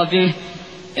بُشِّرَ بِهِ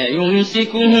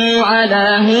أَيُمْسِكُهُ عَلَىٰ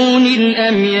هُونٍ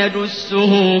أَمْ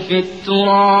يَدُسُّهُ فِي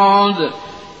التُّرَابِ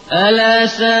أَلَا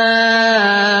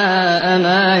سَاءَ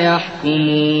مَا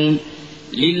يَحْكُمُونَ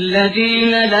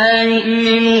لِلَّذِينَ لَا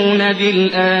يُؤْمِنُونَ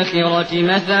بِالْآخِرَةِ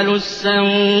مَثَلُ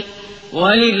السَّوْءِ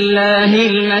وَلِلَّهِ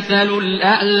الْمَثَلُ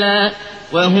الْأَعْلَىٰ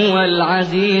وَهُوَ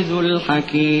الْعَزِيزُ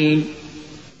الْحَكِيمُ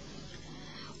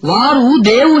వారు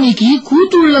దేవునికి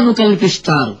కూతుళ్లను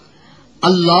కల్పిస్తారు.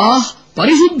 అల్లాహ్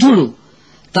పరిశుద్ధుడు.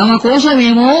 తమ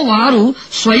కోసమేమో వారు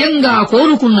స్వయంగా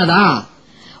కోరుకున్నదా?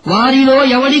 వారిలో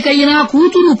ఎవరికైనా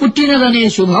కూతురు పుట్టినదనే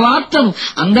శుభవార్తను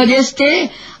అందజేస్తే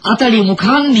అతడి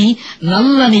ముఖాన్ని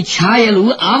నల్లని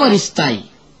ఛాయలు ఆవరిస్తాయి.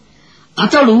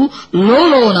 అతడు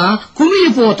లోలోన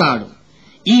కుమిలిపోతాడు.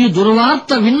 ఈ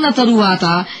దుర్వార్త విన్న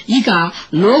తరువాత ఇక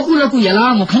లోకులకు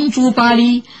ఎలా ముఖం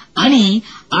చూపాలి అని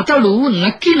అతడు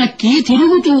నక్కి నక్కి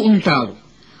తిరుగుతూ ఉంటాడు.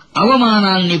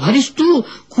 అవమానాన్ని భరిస్తూ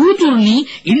కూతుర్ని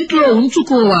ఇంట్లో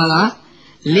ఉంచుకోవాలా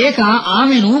లేక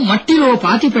ఆమెను మట్టిలో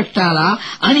పాతిపెట్టాలా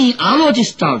అని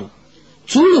ఆలోచిస్తాడు.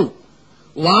 చూడు,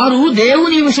 వారు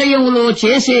దేవుని విషయంలో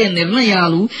చేసే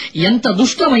నిర్ణయాలు ఎంత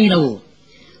దుష్టమైనవో.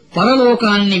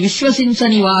 పరలోకాన్ని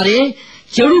విశ్వసించని వారే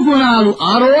చెడు గుణాలు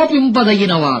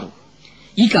ఆరోపింపదగినవారు.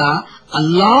 ఇక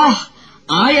అల్లాహ్,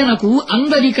 ఆయనకు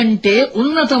అందరికంటే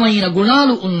ఉన్నతమైన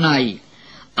గుణాలు ఉన్నాయి.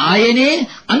 ఆయనే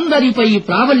అందరిపై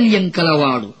ప్రాబల్యం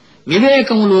కలవాడు,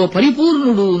 వివేకములో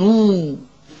పరిపూర్ణుడును.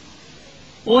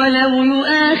 وَلَوْ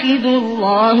يُؤَاخِذُ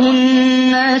اللَّهُ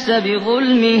النَّاسَ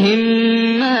بِظُلْمِهِم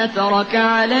مَّا تَرَكَ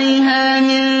عَلَيْهَا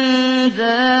مِن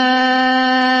دَابَّةٍ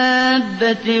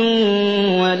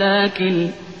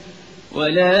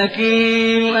وَلَكِن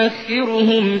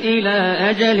يُؤَخِّرُهُمْ إِلَىٰ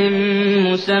أَجَلٍ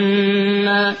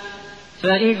مُّسَمًّى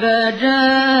فَإِذَا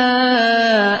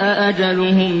جَاءَ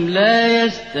أَجَلُهُمْ لَا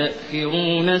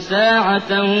يَسْتَأْخِرُونَ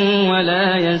سَاعَةً وَلَا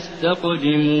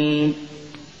يَسْتَقْدِمُونَ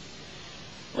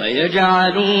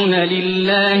وَيَجْعَلُونَ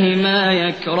لِلَّهِ مَا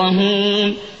يَكْرَهُونَ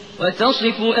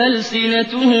وَتَصِفُ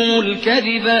أَلْسِنَتُهُمُ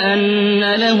الْكَذِبَ أَنَّ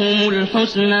لَهُمُ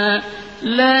الْحُسْنَىٰ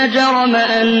لَا جَرَمَ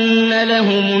أَنَّ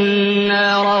لَهُمُ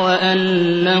النَّارَ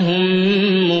وَأَنَّهُم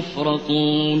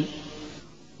مُّفْرَطُونَ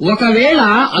ఒకవేళ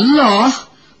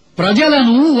అల్లాహ్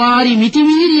ప్రజలను వారి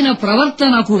మితిమీరిన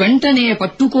ప్రవర్తనకు వెంటనే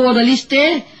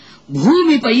పట్టుకోదలిస్తే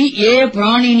భూమిపై ఏ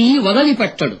ప్రాణిని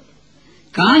వదిలిపెట్టడు.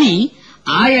 కాని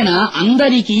ఆయన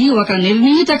అందరికీ ఒక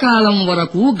నిర్ణీత కాలం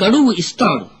వరకు గడువు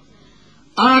ఇస్తాడు.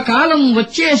 ఆ కాలం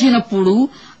వచ్చేసినప్పుడు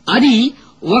అది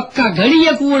ఒక్క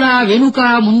గడియ కూడా వెనుక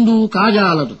ముందు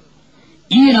కాజాలదు.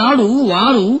 ఈనాడు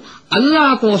వారు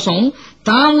అల్లా కోసం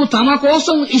తాము తమ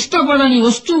కోసం ఇష్టపడని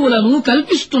వస్తువులను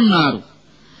కల్పిస్తున్నారు.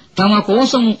 తమ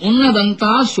కోసం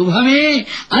ఉన్నదంతా శుభమే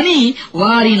అని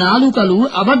వారి నాలుకలు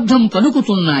అబద్ధం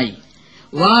పలుకుతున్నాయి.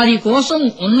 వారి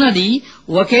కోసం ఉన్నది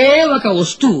ఒకే ఒక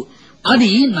వస్తువు,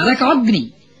 అది నరకాగ్ని.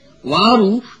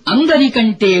 వారు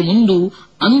అందరికంటే ముందు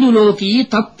అందులోకి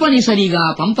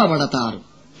తప్పనిసరిగా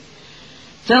పంపబడతారు.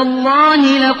 تَاللَّهِ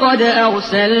لَقَدْ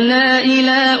أَرْسَلْنَا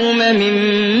إِلَىٰ أُمَمٍ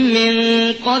مِّن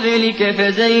قَبْلِكَ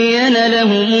فَزَيَّنَ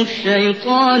لَهُمُ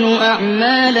الشَّيْطَانُ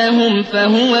أَعْمَالَهُمْ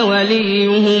فَهُوَ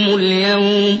وَلِيُّهُمُ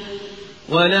الْيَوْمَ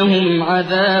وَلَهُمْ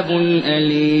عَذَابٌ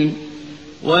أَلِيمٌ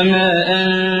وَمَا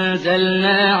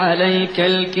أَنزَلْنَا عَلَيْكَ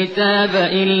الْكِتَابَ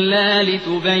إِلَّا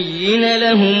لِتُبَيِّنَ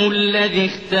لَهُمُ الَّذِي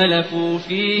اخْتَلَفُوا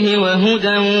فِيهِ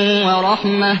وَهُدًى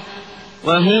وَرَحْمَةً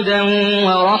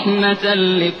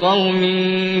لِقَوْمٍ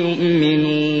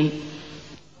يُؤْمِنُونَ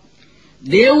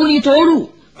దేవుని తోడు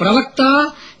ప్రవక్త,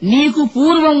 నీకు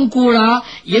పూర్వం కూడా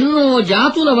ఎన్నో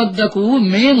జాతుల వద్దకు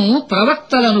మేము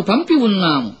ప్రవక్తలను పంపి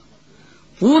ఉన్నాము.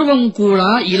 పూర్వం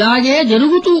కూడా ఇలాగే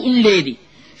జరుగుతూ ఉండేది.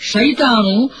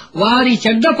 శైతాను వారి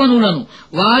చెడ్డ పనులను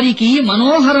వారికి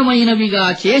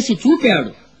మనోహరమైనవిగా చేసి చూపాడు.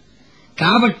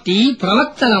 కాబట్టి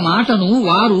ప్రవక్తల మాటను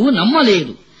వారు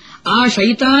నమ్మలేదు. ఆ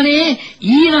శైతానే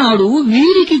ఈనాడు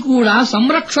వీరికి కూడా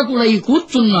సంరక్షకుడై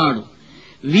కూర్చున్నాడు.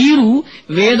 వీరు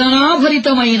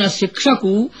వేదనాభరితమైన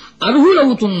శిక్షకు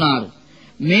అర్హులవుతున్నారు.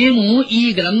 మేము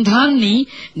ఈ గ్రంథాన్ని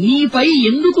నీపై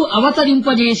ఎందుకు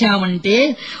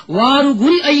అవతరింపజేశామంటే వారు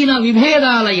గురి అయిన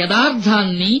విభేదాల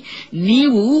యథార్థాన్ని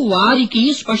నీవు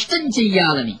వారికి స్పష్టం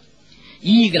చెయ్యాలని.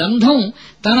 ఈ గ్రంథం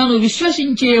తనను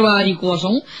విశ్వసించే వారి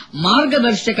కోసం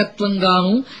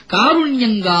మార్గదర్శకత్వంగానూ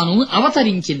కారుణ్యంగానూ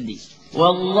అవతరించింది.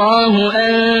 والله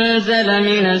أنزل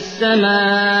من السماء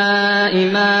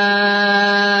ماء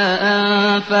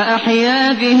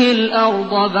فأحيا به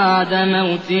الأرض بعد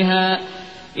موتها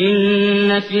إن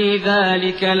في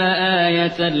ذلك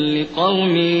لآية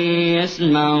لقوم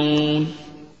يسمعون.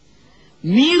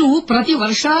 మీరు ప్రతి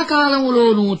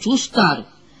వర్షాకాలములోనూ చూస్తారు,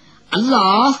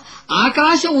 అల్లాహ్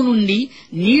ఆకాశము నుండి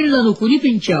నీళ్లను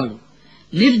కురిపించాడు.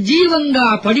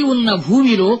 నిర్జీవంగా పడి ఉన్న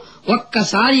భూమిలో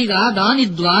ఒక్కసారిగా దాని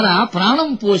ద్వారా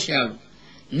ప్రాణం పోశాడు.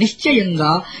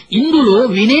 నిశ్చయంగా ఇందులో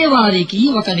వినేవారికి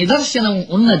ఒక నిదర్శనం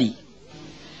ఉన్నది.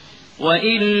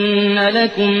 وَإِنَّ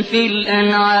لَكُمْ فِي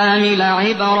الْأَنْعَامِ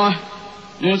لَعِبْرَةً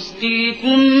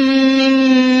نُسْقِيكُم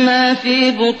مِّمَّا فِي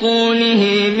بُطُونِهِ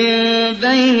مِن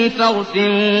بَيْنِ فَرْثٍ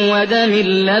وَدَمٍ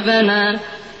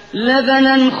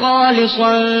لَبَنًا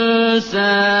خَالِصًا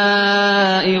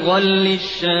سَائِغًا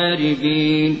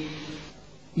لِّلشَّارِبِينَ.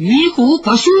 మీకు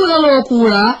పశువులలో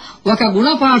కూడా ఒక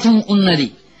గుణపాఠం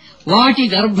ఉన్నది. వాటి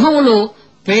గర్భములో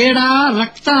పేడ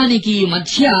రక్తానికి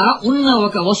మధ్య ఉన్న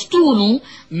ఒక వస్తువును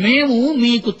మేము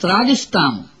మీకు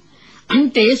త్రాగిస్తాము,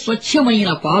 అంటే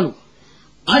స్వచ్ఛమైన పాలు.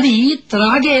 అది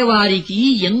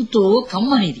త్రాగేవారికి ఎంతో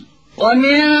కమ్మనిది.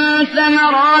 وَمِن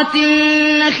ثَمَرَاتِ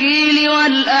النَّخِيلِ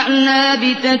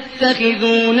وَالْأَعْنَابِ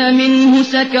تَتَّخِذُونَ مِنْهُ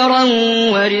سَكَرًا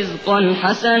وَرِزْقًا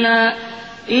حَسَنًا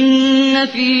إِنَّ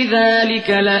فِي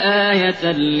ذَلِكَ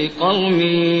لَآيَةً لِقَوْمٍ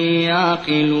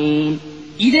يَعْقِلُونَ.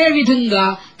 ఇదే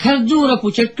విధంగా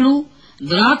ఖర్జూరపు చెట్లు,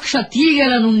 ద్రాక్ష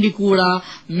తీగల నుండి కూడా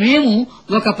మేము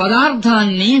ఒక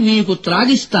పదార్థాన్ని మీకు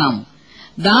త్రాగిస్తాము.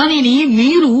 దానిని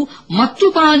మీరు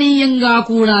మత్తు పానీయంగా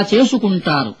కూడా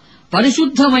చేసుకుంటారు,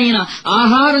 పరిశుద్ధమైన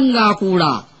ఆహారంగా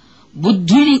కూడా.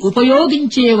 బుద్ధిని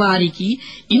ఉపయోగించేవారికి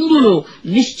ఇందులో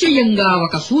నిశ్చయంగా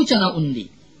ఒక సూచన ఉంది.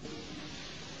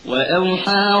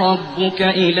 وَأَوْحَى رَبُّكَ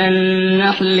إِلَى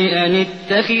النَّحْلِ أَنِ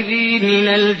اتَّخِذِي مِنَ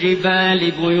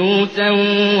الْجِبَالِ بُيُوتًا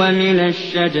وَمِنَ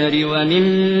الشَّجَرِ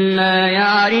وَمِمَّا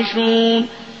يَعْرِشُونَ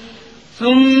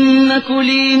ثُمَّ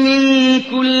كُلِي مِن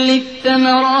كُلِّ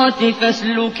الثَّمَرَاتِ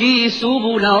فَاسْلُكِي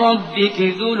سُبُلَ رَبِّكِ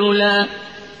ذُلُلًا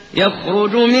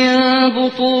يَخْرُجُ مِن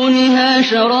بُطُونِهَا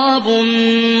شَرَابٌ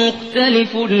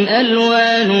مُّخْتَلِفٌ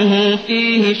أَلْوَانُهُ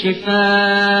فِيهِ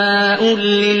شِفَاءٌ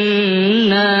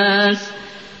لِّلنَّاسِ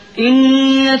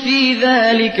إِنَّ فِي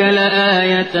ذَلِكَ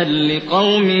لَآيَةً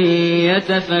لِقَوْمٍ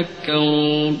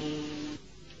يَتَفَكَّرُونَ.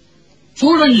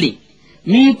 చూడండి,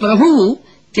 మీ ప్రభువు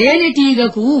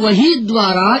తేనెటీగకు వహీ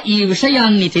ద్వారా ఈ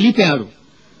విషయాన్ని తెలిపాడు.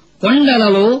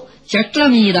 కొండలలో, చెట్ల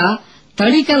మీద,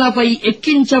 తడికలపై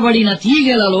ఎక్కించబడిన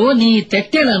తీగెలలో నీ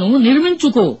తెట్టెలను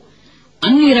నిర్మించుకో.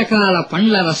 అన్ని రకాల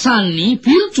పండ్ల రసాన్ని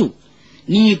పీల్చు.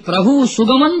 నీ ప్రభువు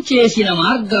సుగమం చేసిన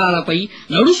మార్గాలపై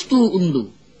నడుస్తూ ఉండు.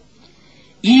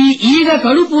 ఈ ఈగ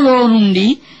కడుపులో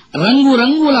నుండి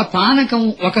రంగురంగుల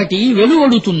పానకం ఒకటి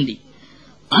వెలువడుతుంది.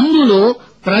 అందులో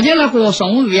ప్రజల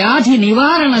కోసం వ్యాధి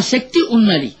నివారణ శక్తి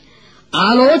ఉన్నది.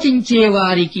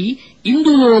 ఆలోచించేవారికి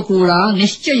ఇందులో కూడా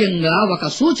నిశ్చయంగా ఒక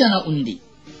సూచన ఉంది.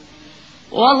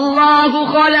 وَاللَّهُ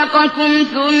خَلَقَكُمْ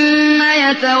ثُمَّ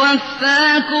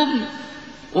يَتَوَفَّاكُمْ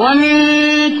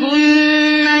وَمِنكُم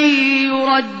مَّن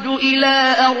يُرَدُّ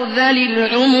إِلَىٰ أَرْذَلِ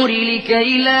الْعُمُرِ لِكَيْ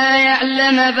لَا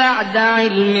يَعْلَمَ بَعْدَ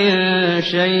عِلْمٍ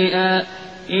شَيْئًا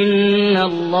إِنَّ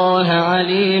اللَّهَ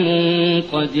عَلِيمٌ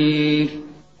قَدِيرٌ.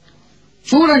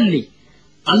 చూడండి,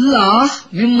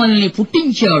 అల్లాహ్ మిమ్మల్ని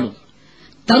పుట్టించాడు.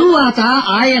 తరువాత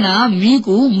ఆయన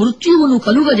మీకు మృత్యువును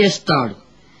కలుగజేస్తాడు.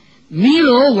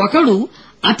 మీలో ఒకడు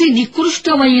అతి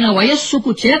నికృష్టమైన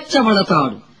వయస్సుకు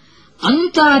చేర్చబడతాడు.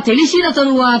 అంతా తెలిసిన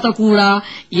తరువాత కూడా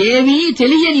ఏమీ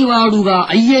తెలియనివాడుగా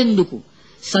అయ్యేందుకు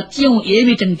సత్యం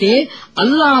ఏమిటంటే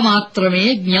అల్లా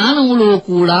మాత్రమే జ్ఞానములో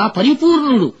కూడా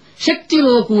పరిపూర్ణుడు,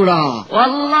 శక్తిలో కూడా.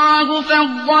 వల్లాహు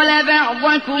ఫద్దల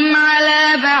బఅదకుం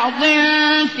అలా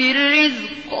బఅదిన్ ఫిర్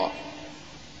రిజ్క్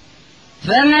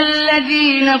فما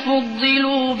الذين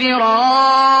فضلوا براد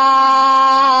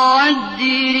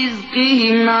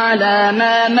رزقهم على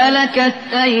ما ملكت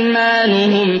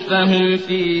أيمانهم فهم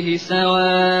فيه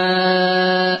سواء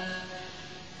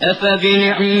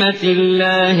أفبنعمة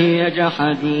الله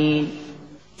يجحدون.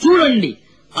 చూడండి,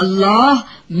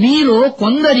 అల్లాహ్ మీలో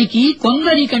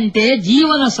కొందరికంటే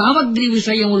జీవన సామగ్రి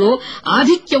విషయంలో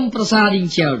ఆధిక్యం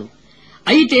ప్రసాదించాడు.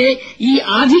 అయితే ఈ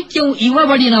ఆధిక్యం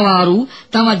ఇవ్వబడిన వారు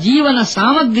తమ జీవన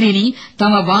సామగ్రిని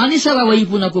తమ బానిసల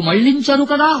వైపునకు మళ్లించరు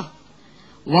కదా.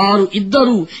 వారు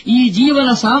ఇద్దరూ ఈ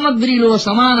జీవన సామగ్రిలో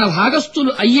సమాన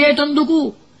భాగస్థులు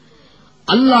అయ్యేటందుకు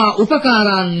అల్లా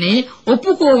ఉపకారాన్నే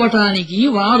ఒప్పుకోవటానికి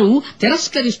వారు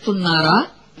తిరస్కరిస్తున్నారా?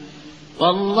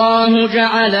 والله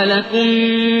جعل لكم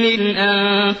من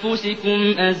أنفسكم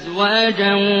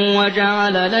أزواجا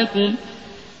وجعل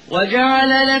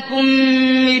لكم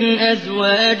من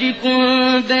أزواجكم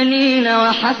بنين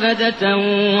وحفدة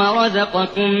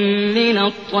ورزقكم من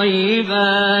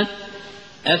الطيبات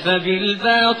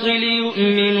أفبالباطل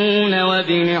يؤمنون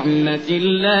وبنعمة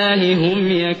الله هم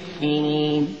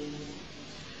يكفرون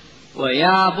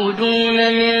ويعبدون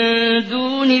من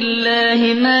دون الله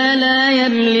ما لا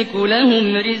يملك لهم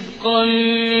رزقا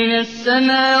من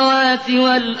السماوات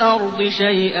والأرض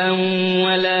شيئا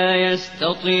ولا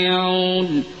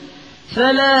يستطيعون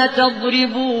فلا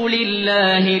تضربوا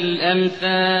لله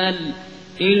الأمثال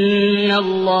إن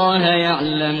الله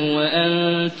يعلم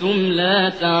وأنتم لا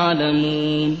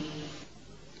تعلمون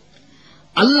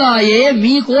అల్లాయే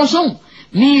మీకోసం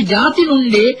మీ జాతి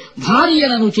నుండే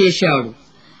భార్యలను చేశాడు.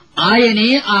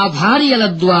 ఆయనే ఆ భార్యల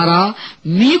ద్వారా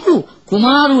మీకు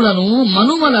కుమారులను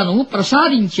మనుమలను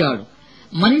ప్రసాదించాడు.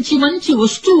 మంచి మంచి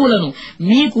వస్తువులను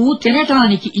మీకు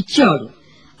తినటానికి ఇచ్చాడు.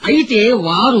 అయితే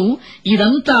వారు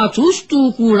ఇదంతా చూస్తూ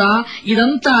కూడా,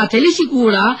 ఇదంతా తెలిసి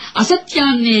కూడా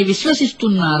అసత్యాన్నే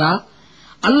విశ్వసిస్తున్నారా?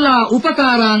 అల్లా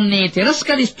ఉపకారాన్నే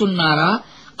తిరస్కరిస్తున్నారా?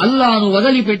 అల్లాను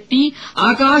వదిలిపెట్టి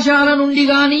ఆకాశాల నుండి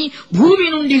గాని భూమి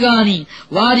నుండి గాని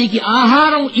వారికి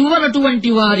ఆహారం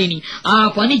ఇవ్వనటువంటి వారిని,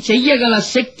 ఆ పని చెయ్యగల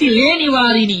శక్తి లేని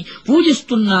వారిని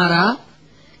పూజిస్తున్నారా?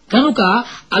 కనుక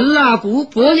అల్లాకు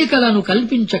పోలికలను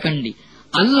కల్పించకండి.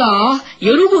 అల్లాహ్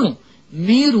ఎరుగును,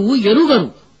 మీరు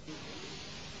ఎరుగరు.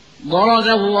 ضرب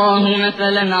الله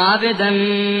مثلا عبدا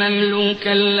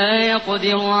مملوكا لا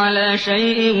يقدر على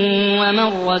شيء ومن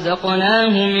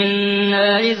رزقناه منا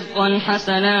رزقا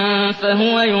حسنا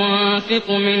فهو ينفق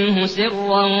منه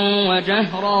سرا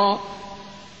وجهرا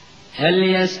هل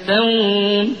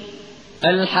يستوون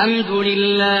الحمد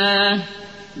لله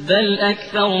بل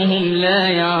أكثرهم لا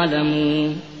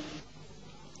يعلمون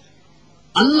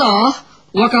అల్లాహ్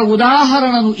ఒక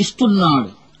ఉదాహరణను ఇస్తున్నాడు.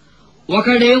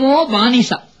 ఒకడేమో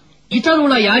బానిస,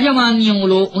 ఇతరుల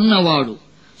యాజమాన్యములో ఉన్నవాడు,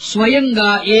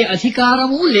 స్వయంగా ఏ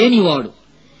అధికారమూ లేనివాడు.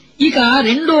 ఇక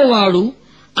రెండోవాడు,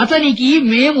 అతనికి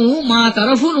మేము మా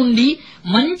తరఫు నుండి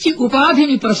మంచి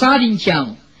ఉపాధిని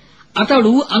ప్రసాదించాము.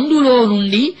 అతడు అందులో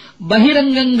నుండి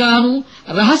బహిరంగంగానూ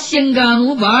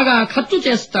రహస్యంగానూ బాగా ఖర్చు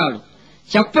చేస్తాడు.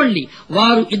 చెప్పండి,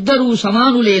 వారు ఇద్దరూ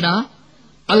సమానులేనా?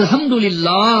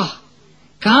 అల్హమ్దులిల్లాహ్.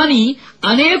 కాని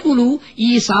అనేకులు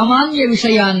ఈ సామాన్య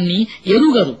విషయాన్ని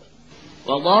ఎరుగరు.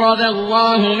 وضرب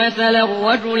الله مثلا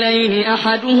رجلين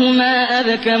أحدهما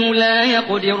أبكم لا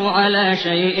يقدر على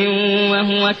شيء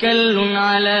وهو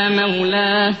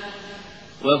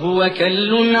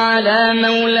كل على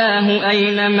مولاه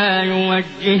أينما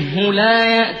يوجهه لا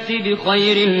يأت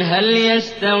بخير هل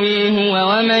يستوي هو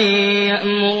ومن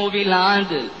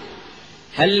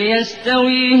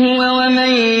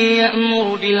يأمر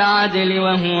بالعدل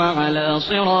وهو على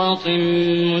صراط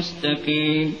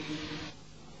مستقيم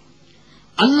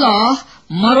అల్లాహ్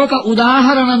మరొక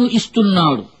ఉదాహరణను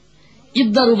ఇస్తున్నాడు.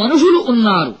 ఇద్దరు మనుషులు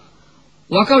ఉన్నారు.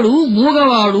 ఒకడు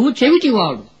మూగవాడు,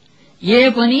 చెవిటివాడు. ఏ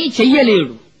పని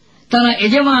చెయ్యలేడు. తన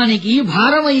యజమానికి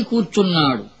భారమై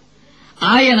కూర్చున్నాడు.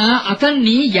 ఆయన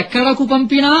అతన్ని ఎక్కడకు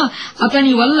పంపినా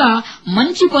అతని వల్ల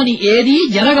మంచి పని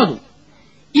ఏదీ జరగదు.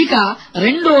 ఇక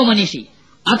రెండో మనిషి,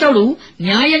 అతడు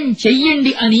న్యాయం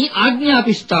చెయ్యండి అని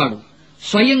ఆజ్ఞాపిస్తాడు.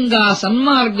 స్వయంగా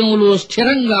సన్మార్గంలో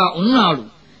స్థిరంగా ఉన్నాడు.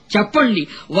 చెప్పండి,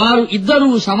 వారు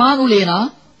ఇద్దరూ సమానులేనా?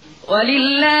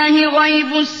 وَلِلَّهِ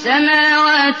غَيْبُ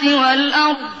السَّمَاوَاتِ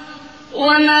وَالْأَرْضِ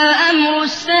وَمَا أَمْرُ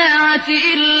السَّاعَةِ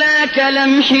إِلَّا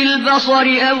كَلَمْحِ الْبَصَرِ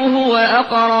أَوْ هُوَ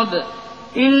أَقْرَبُ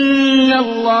إِنَّ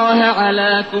اللَّهَ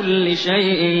عَلَى كُلِّ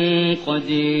شَيْءٍ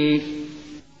قَدِيرٌ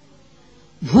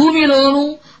భూమిలోనూ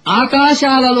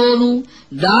ఆకాశాలలోనూ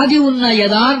దాగి ఉన్న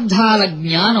యథార్థాల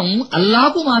జ్ఞానం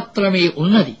అల్లాకు మాత్రమే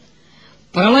ఉన్నది.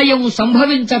 ప్రళయం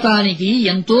సంభవించటానికి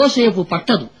ఎంతోసేపు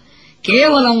పట్టదు,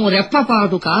 కేవలం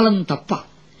రెప్పపాటు కాలం తప్ప.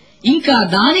 ఇంకా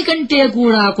దానికంటే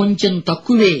కూడా కొంచెం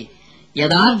తక్కువే.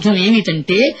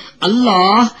 యథార్థమేమిటంటే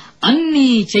అల్లాహ్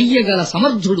అన్నీ చెయ్యగల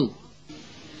సమర్థుడు.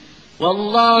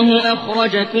 والله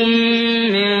أخرجكم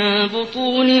من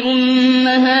بطون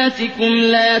أمهاتكم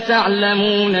لا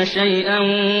تعلمون شيئا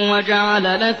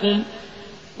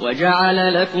وجعل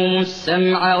لكم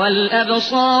السمع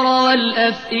والأبصار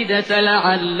والأفئدة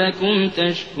لعلكم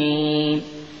تشكرون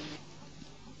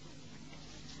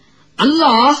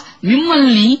అల్లాహ్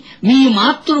మిమ్మల్ని మీ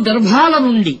మాతృగర్భాల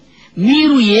నుండి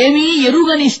మీరు ఏమీ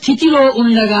ఎరుగని స్థితిలో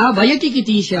ఉండగా బయటికి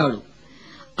తీశాడు.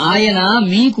 ఆయన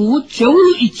మీకు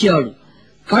చెవులు ఇచ్చాడు,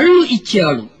 కళ్ళు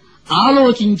ఇచ్చాడు,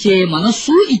 ఆలోచించే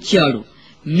మనస్సు ఇచ్చాడు,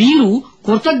 మీరు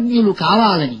కృతజ్ఞులు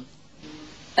కావాలని.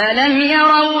 ألم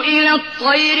يروا إلى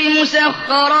الطير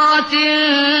مسخرات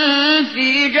في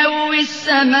جو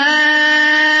السماء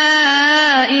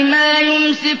ما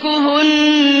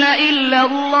يمسكهن إلا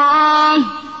الله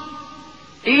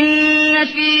إن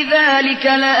في ذلك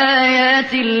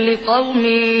لآيات لقوم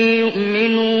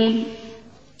يؤمنون.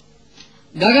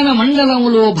 గగన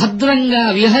మండలములో భద్రంగా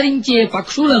విహరించే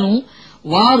పక్షులను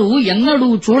వారు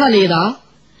ఎన్నడూ చూడలేదా?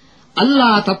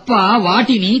 అల్లా తప్ప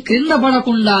వాటిని క్రింద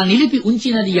పడకుండా నిలిపి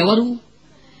ఉంచినది ఎవరు?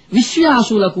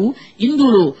 విశ్వాసులకు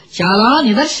ఇందులో చాలా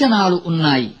నిదర్శనాలు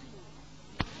ఉన్నాయి.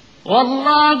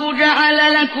 والله جعل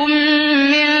لكم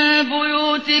من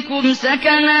بيوتكم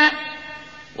سكنا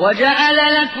وجعل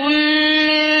لكم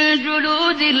من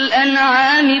جلود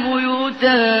الأنعام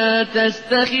بيوتا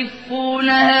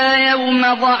تستخفونها يوم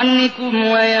ظعنكم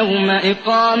ويوم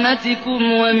إقامتكم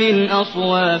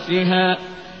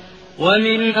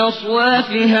ومن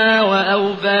أصوافها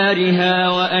وأوبارها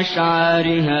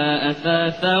وأشعارها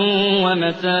أثاثا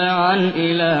ومتاعا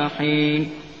إلى حين.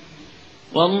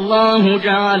 والله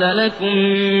جعل لكم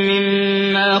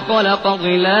مما خلق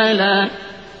ظلالا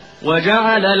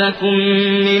وجعل لكم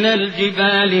من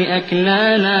الجبال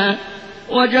أكنانا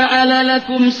وجعل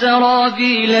لكم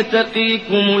سرابيل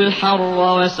تقيكم الحر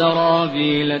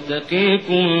وسرابيل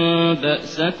تقيكم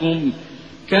بأسكم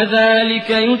كذلك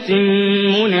يتم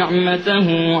نعمته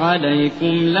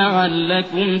عليكم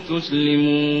لعلكم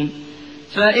تسلمون.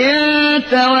 فإن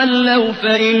تولوا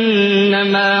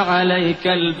فإنما عليك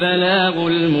البلاغ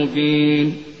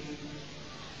المبين.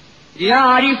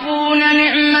 يعرفون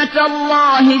نعمة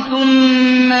الله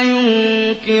ثم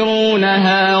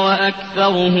ينكرونها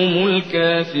وأكثرهم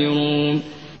الكافرون.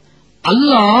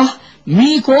 అల్లాహ్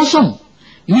మీకోసం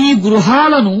మీ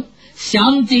గృహాలను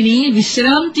శాంతిని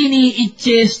విశ్రాంతిని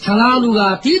ఇచ్చే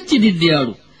స్థలాలుగా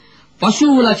తీర్చిదిద్దాడు.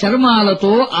 పశువుల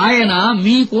చర్మాలతో ఆయన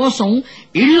మీకోసం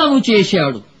ఇళ్లను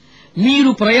చేశాడు.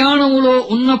 మీరు ప్రయాణములో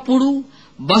ఉన్నప్పుడు,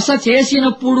 బస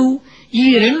చేసినప్పుడు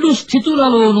ఈ రెండు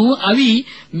స్థితులలోనూ అవి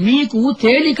మీకు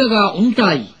తేలికగా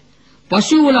ఉంటాయి.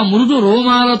 పశువుల మృదు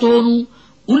రోమాలతోనూ,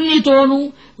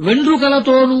 ఉన్నితోనూ,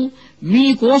 వెండ్రుకలతోనూ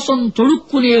మీకోసం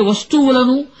తొడుక్కునే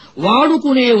వస్తువులను,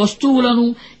 వాడుకునే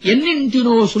వస్తువులను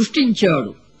ఎన్నింటినో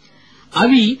సృష్టించాడు.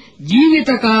 అవి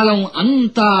జీవితకాలం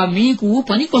అంతా మీకు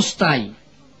పనికొస్తాయి.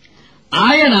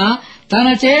 ఆయన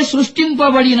తనచే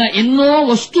సృష్టింపబడిన ఎన్నో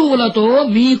వస్తువులతో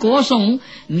మీకోసం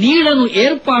నీడను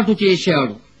ఏర్పాటు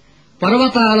చేశాడు.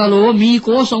 పర్వతాలలో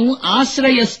మీకోసం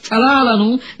ఆశ్రయ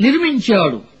స్థలాలను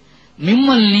నిర్మించాడు.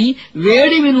 మిమ్మల్ని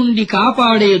వేడిమి నుండి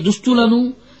కాపాడే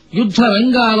దుస్తులను, యుద్ధ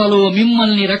రంగాలలో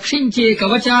మిమ్మల్ని రక్షించే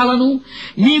కవచాలను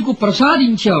మీకు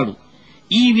ప్రసాదించాడు.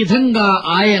 ఈ విధంగా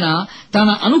ఆయన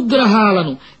తన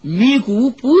అనుగ్రహాలను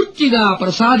మీకు పూర్తిగా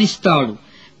ప్రసాదిస్తాడు,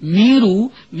 మీరు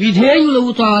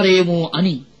విధేయులవుతారేమో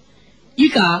అని.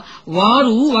 ఇక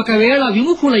వారు ఒకవేళ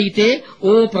విముఖులైతే,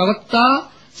 ఓ ప్రవక్త,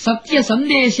 సత్య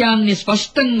సందేశాన్ని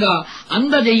స్పష్టంగా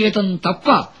అందజేయటం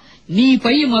తప్ప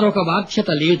నీపై మరొక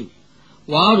బాధ్యత లేదు.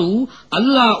 వారు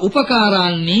అల్లా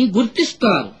ఉపకారాన్ని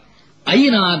గుర్తిస్తారు,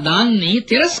 అయినా దాన్ని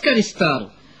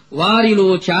తిరస్కరిస్తారు.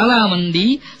 వారిలో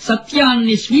చాలామంది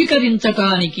సత్యాన్ని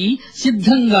స్వీకరించటానికి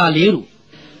సిద్ధంగా లేరు.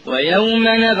 وَيَوْمَ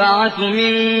نَبْعَثُ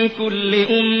مِن كُلِّ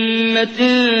أُمَّةٍ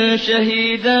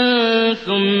شَهِيدًا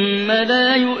ثُمَّ لَا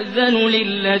يُؤْذَنُ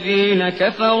لِلَّذِينَ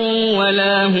كَفَرُوا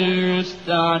وَلَا هُمْ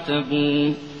يُسْتَعْتَبُونَ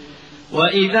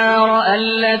وَإِذَا رَأَى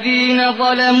الَّذِينَ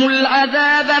ظَلَمُوا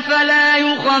الْعَذَابَ فَلَا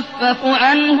يُخَفَّفُ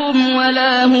عَنْهُمْ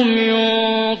وَلَا هُمْ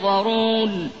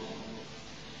يُنظَرُونَ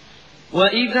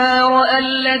وَإِذَا رَأَى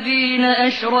الَّذِينَ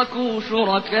أَشْرَكُوا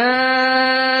شُرَكَاءَهُمْ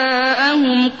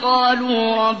قَالُوا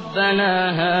رَبَّنَا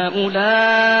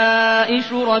هَؤُلَاءِ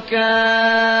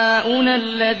شُرَكَاؤُنَا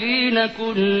الَّذِينَ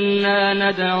كُنَّا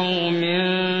نَدْعُو مِن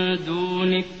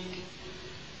دُونِكَ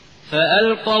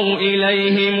فَأَلْقَوْا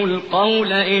إِلَيْهِمُ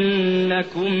الْقَوْلَ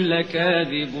إِنَّكُمْ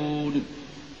لَكَاذِبُونَ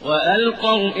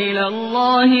وَأَلْقَوْا إِلَى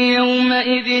اللَّهِ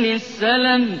يَوْمَئِذٍ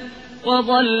السَّلَمَ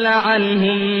وَضَلَّ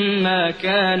عَنْهُمْ مَا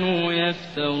كَانُوا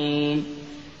يَفْتَرُونَ.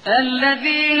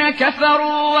 الَّذِينَ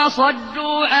كَفَرُوا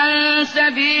وَصَدُّوا عَن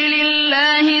سَبِيلِ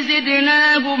اللَّهِ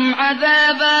زِدْنَاهُمْ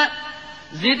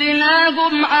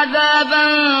عَذَابًا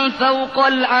فَوْقَ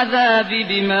الْعَذَابِ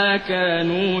بِمَا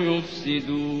كَانُوا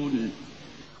يُفْسِدُونَ.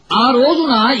 ఆ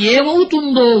రోజున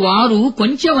ఏమవుతుందో వారు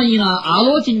కొంచెమైనా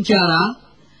ఆలోచించారా?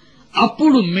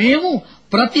 అప్పుడు మేము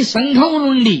ప్రతి సంఘం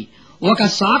నుండి ఒక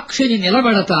సాక్షిని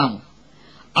నిలబెడతాము.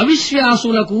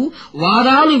 అవిశ్వాసులకు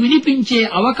వాదాలు వినిపించే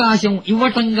అవకాశం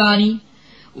ఇవ్వటం గాని,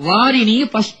 వారిని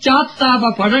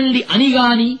పశ్చాత్తాపపడండి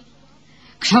అనిగాని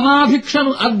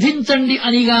క్షమాభిక్షను అర్థించండి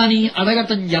అనిగాని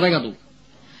అడగటం జరగదు.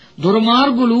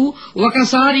 దుర్మార్గులు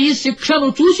ఒకసారి శిక్షను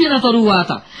చూసిన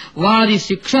తరువాత వారి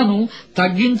శిక్షను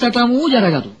తగ్గించటమూ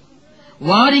జరగదు.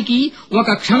 వారికి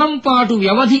ఒక క్షణం పాటు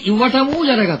వ్యవధి ఇవ్వటమూ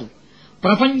జరగదు.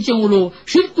 ప్రపంచంలో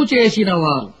షిర్కు చేసిన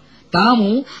వారు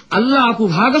తాము అల్లాకు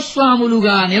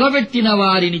భాగస్వాములుగా నిలబెట్టిన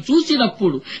వారిని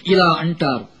చూసినప్పుడు ఇలా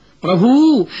అంటారు,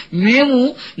 ప్రభూ,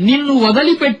 మేము నిన్ను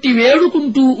వదిలిపెట్టి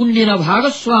వేడుకుంటూ ఉండిన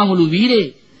భాగస్వాములు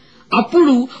వీరే.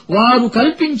 అప్పుడు వారు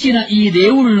కల్పించిన ఈ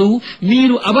దేవుళ్ళు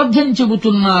మీరు అబద్ధం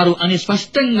చెబుతున్నారు అని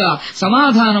స్పష్టంగా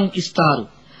సమాధానం ఇస్తారు.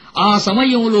 ఆ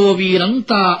సమయంలో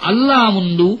వీరంతా అల్లా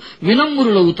ముందు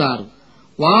వినమ్రులవుతారు.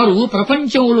 వారు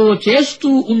ప్రపంచంలో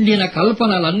చేస్తూ ఉండిన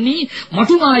కల్పనలన్నీ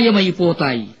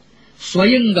మటుమాయమైపోతాయి.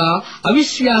 స్వయంగా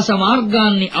అవిశ్వాస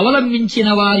మార్గాన్ని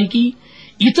అవలంబించిన వారికి,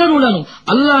 ఇతరులను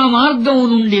అల్లా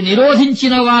మార్గం నుండి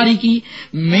నిరోధించిన వారికి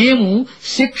మేము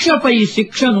శిక్షపై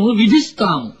శిక్షను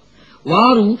విధిస్తాము.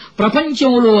 వారు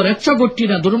ప్రపంచంలో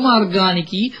రెచ్చగొట్టిన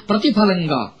దుర్మార్గానికి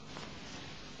ప్రతిఫలంగా.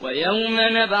 وَيَوْمَ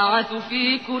نَبْعَثُ فِي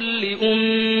كُلِّ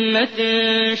أُمَّةٍ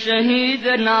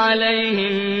شَهِيدًا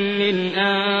عَلَيْهِمْ مِنْ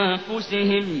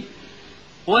أَنفُسِهِمْ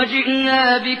وَجِئْنَا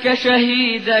بِكَ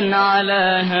شَهِيدًا عَلَى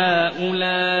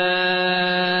هَؤُلَاءِ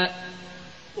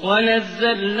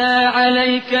وَنَزَّلْنَا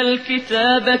عَلَيْكَ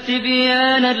الْكِتَابَ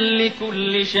تِبْيَانًا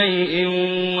لِكُلِّ شَيْءٍ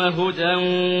وَهُدًى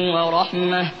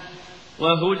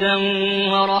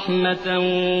وَرَحْمَةً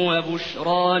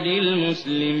وَبُشْرَى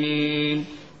لِلْمُسْلِمِينَ.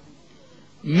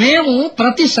 మేము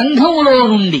ప్రతి సంఘంలో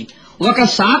నుండి ఒక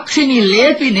సాక్షిని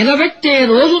లేపి నిలబెట్టే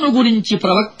రోజును గురించి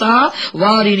ప్రవక్త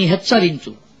వారిని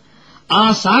హెచ్చరించు.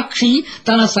 ఆ సాక్షి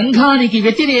తన సంఘానికి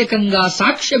వ్యతిరేకంగా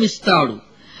సాక్ష్యమిస్తాడు.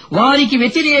 వారికి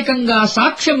వ్యతిరేకంగా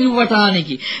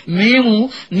సాక్ష్యమివ్వటానికి మేము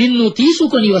నిన్ను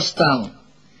తీసుకొని వస్తాము.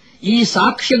 ఈ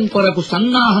సాక్ష్యం కొరకు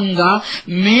సన్నాహంగా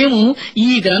మేము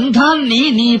ఈ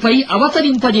గ్రంథాన్ని నీపై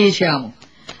అవతరింపజేశాము.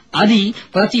 అది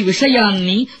ప్రతి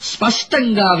విషయాన్ని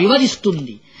స్పష్టంగా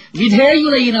వివరిస్తుంది.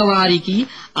 విధేయులైన వారికి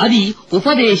అది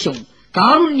ఉపదేశం,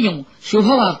 కారుణ్యం,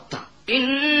 శుభవార్త.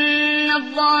 إن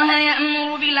الله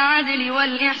يأمر بالعدل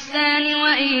والإحسان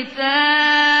وإيتاء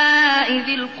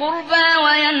ذي القربى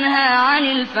وينهى عن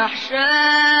الفحشاء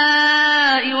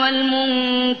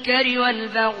والمنكر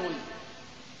والبغي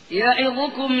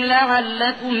يعظكم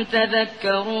لعلكم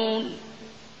تذكرون.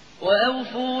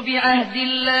 وأوفوا بعهد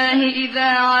الله إذا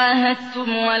عاهدتم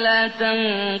ولا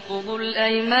تنقضوا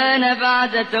الأيمان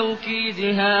بعد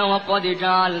توكيدها وقد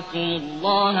جعلتم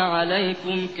الله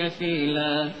عليكم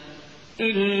كفيلا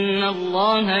إن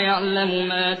الله يعلم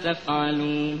ما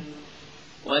تفعلون.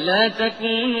 ولا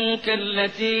تكونوا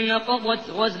كالتي نقضت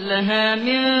غزلها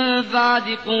من بعد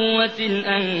قوة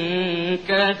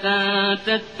أنكاثا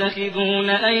تتخذون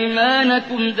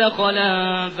أيمانكم دخلا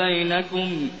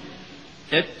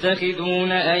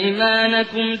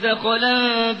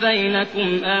بينكم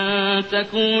أن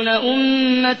تكون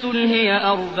أمة هي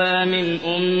أربى من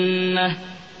أمة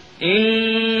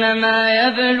إنما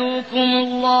يبلوكم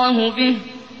الله به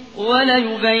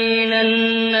وليبينن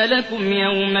لكم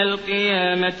يوم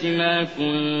القيامة ما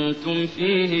كنتم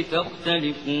فيه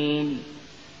تختلفون.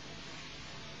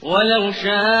 ولو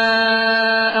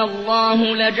شاء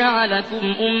الله لجعلكم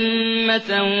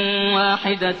أمة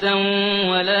واحدة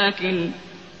ولكن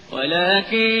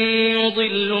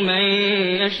يضل من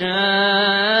يشاء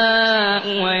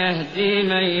ويهدي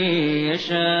من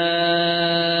يشاء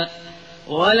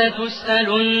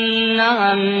ولتسألن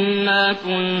عما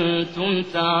كنتم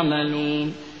تعملون.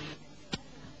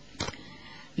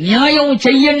 న్యాయం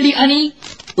చెయ్యండి అని,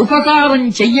 ఉపకారం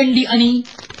చెయ్యండి అని,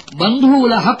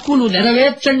 బంధువుల హక్కులు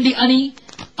నెరవేర్చండి అని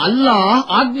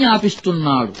అల్లాహ్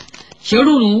ఆజ్ఞాపిస్తున్నాడు.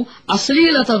 చెడును,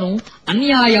 అశ్లీలతను,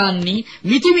 అన్యాయాన్ని,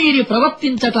 మితిమీరి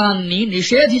ప్రవర్తించటాన్ని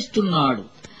నిషేధిస్తున్నాడు.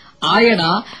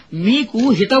 ఆయన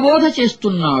మీకు హితబోధ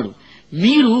చేస్తున్నాడు,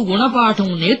 మీరు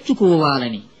గుణపాఠం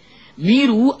నేర్చుకోవాలని.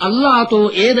 మీరు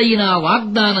అల్లాతో ఏదైనా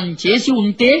వాగ్దానం చేసి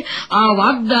ఉంటే ఆ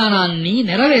వాగ్దానాన్ని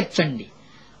నెరవేర్చండి.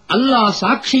 అల్లా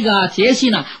సాక్షిగా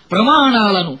చేసిన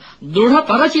ప్రమాణాలను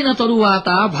దృఢపరచిన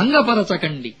తరువాత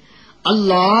భంగపరచకండి.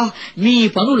 అల్లాహ్ మీ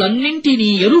పనులన్నింటినీ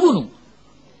ఎరుగును.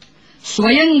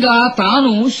 స్వయంగా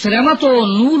తాను శ్రమతో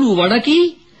నూలు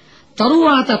వడకి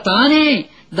తరువాత తానే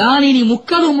దానిని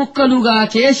ముక్కలు ముక్కలుగా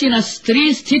చేసిన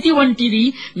స్త్రీ స్థితి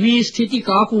వంటిది మీ స్థితి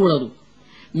కాకూడదు.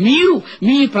 మీరు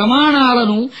మీ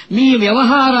ప్రమాణాలను మీ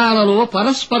వ్యవహారాలలో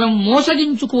పరస్పరం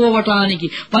మోసగించుకోవటానికి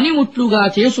పనిముట్లుగా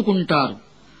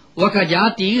చేసుకుంటారు. ఒక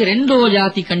జాతి రెండో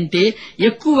జాతి కంటే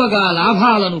ఎక్కువగా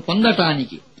లాభాలను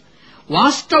పొందటానికి.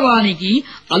 వాస్తవానికి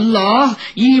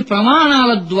అల్లాహ్ ఈ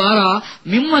ప్రమాణాల ద్వారా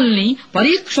మిమ్మల్ని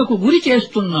పరీక్షకు గురి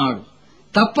చేస్తున్నాడు.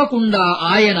 తప్పకుండా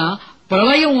ఆయన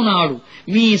ప్రళయం నాడు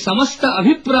మీ సమస్త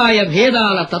అభిప్రాయ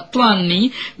భేదాల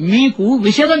తత్వాన్ని మీకు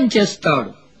విశదం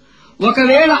చేస్తాడు.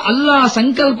 ఒకవేళ అల్లా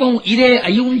సంకల్పం ఇదే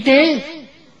అయి ఉంటే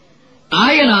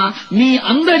ఆయన మీ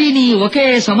అందరినీ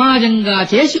ఒకే సమాజంగా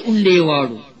చేసి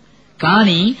ఉండేవాడు.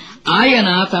 కాని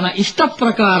ఆయన తన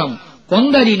ఇష్టప్రకారం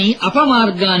కొందరిని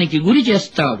అపమార్గానికి గురి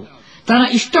చేస్తాడు. తన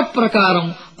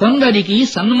ఇష్టప్రకారం కొందరికి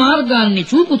సన్మార్గాన్ని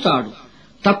చూపుతాడు.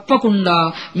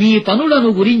 తప్పకుండా మీ పనులను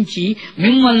గురించి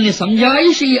మిమ్మల్ని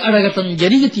సంజాయిషీ అడగటం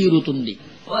జరిగి తీరుతుంది.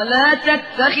 ولا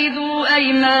تتخذوا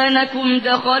أيمانكم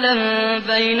دخلا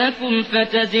بينكم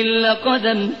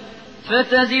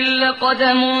فتزل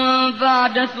قدم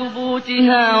بعد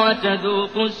ثبوتها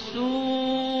وتذوقوا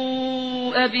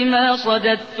السوء بما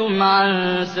صددتم عن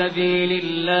سبيل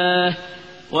الله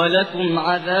ولكم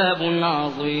عذاب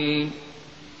عظيم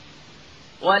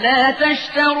ولا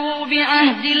تشتروا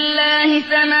بعهد الله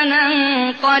ثمنا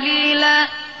قليلا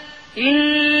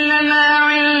إنما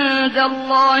عند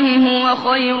الله هو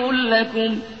خير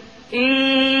لكم إن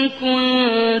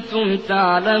كنتم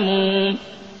تعلمون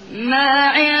ما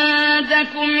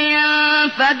عندكم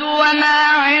ينفد وما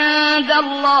عند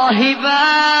الله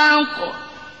باق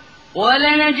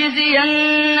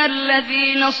ولنجزين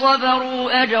الذين صبروا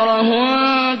أجرهم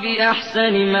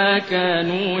بأحسن ما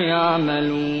كانوا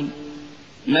يعملون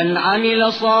من عمل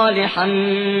صالحا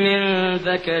من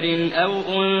ذكر أو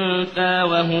أنثى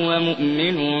وهو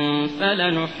مؤمن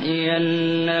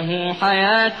فلنحيينه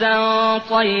حياة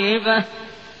طيبة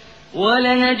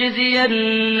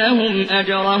ولنجزينهم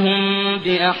أجرهم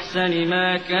بأحسن ما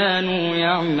كانوا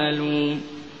يعملون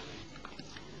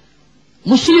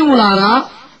ముస్లిములారా,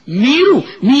 మీరు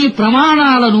మీ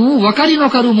ప్రమాణాలను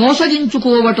ఒకరినొకరు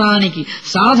మోసగించుకోవటానికి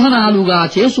సాధనాలుగా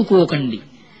చేసుకోకండి.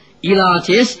 ఇలా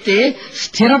చేస్తే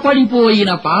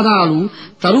స్థిరపడిపోయిన పాదాలు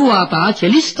తరువాత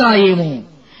చలిస్తాయేమో.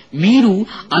 మీరు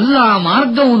అల్లా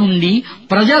మార్గం నుండి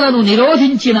ప్రజలను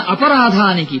నిరోధించిన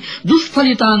అపరాధానికి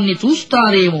దుష్ఫలితాన్ని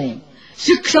చూస్తారేమో,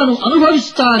 శిక్షను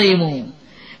అనుభవిస్తారేమో.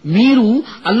 మీరు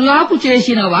అల్లాకు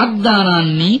చేసిన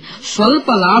వాగ్దానాన్ని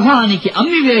స్వల్ప లాభానికి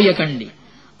అమ్మివేయకండి.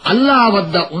 అల్లా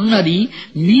వద్ద ఉన్నది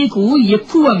మీకు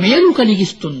ఎక్కువ మేలు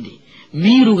కలిగిస్తుంది.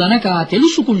 మీరు గనక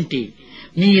తెలుసుకుంటే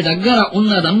మీ దగ్గర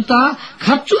ఉన్నదంతా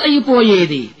ఖర్చు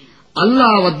అయిపోయేది.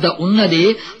 అల్లా వద్ద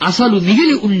ఉన్నదే అసలు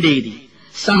మిగిలి ఉండేది.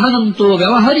 సహనంతో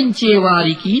వ్యవహరించే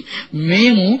వారికి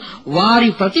మేము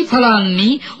వారి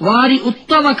ప్రతిఫలాన్ని వారి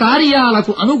ఉత్తమ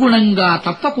కార్యాలకు అనుగుణంగా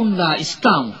తప్పకుండా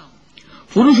ఇస్తాము.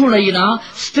 పురుషుడైనా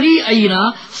స్త్రీ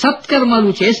అయినా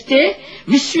సత్కర్మలు చేస్తే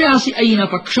విశ్వాసి అయిన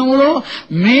పక్షంలో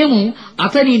మేము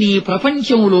అతనిని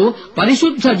ప్రపంచంలో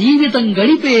పరిశుద్ధ జీవితం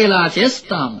గడిపేలా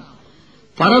చేస్తాము.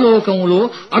 పరలోకంలో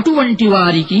అటువంటి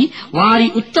వారికి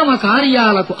వారి ఉత్తమ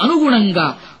కార్యాలకు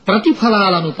అనుగుణంగా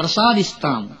ప్రతిఫలాలను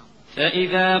ప్రసాదిస్తాము.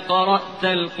 فإذا قرأت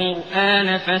القرآن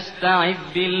فاستعذ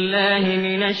بالله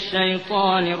من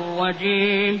الشيطان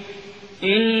الرجيم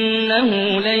إنه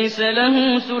ليس له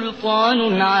سلطان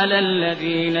على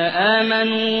الذين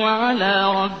آمنوا وعلى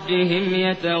ربهم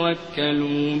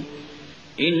يتوكلون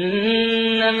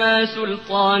إنما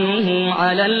سلطانه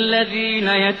على الذين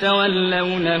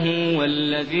يتولونه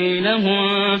والذين هم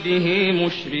به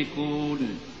مشركون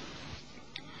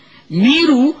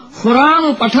మీరు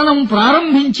ఖురాను పఠనం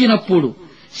ప్రారంభించినప్పుడు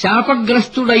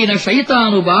శాపగ్రస్తుడైన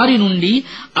శైతాను బారి నుండి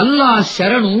అల్లాహ్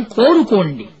శరణు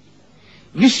కోరుకోండి.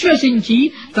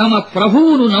 విశ్వసించి తమ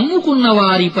ప్రభువును నమ్ముకున్న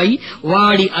వారిపై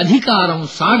వాడి అధికారం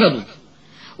సాగదు.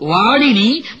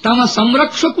 వాడిని తమ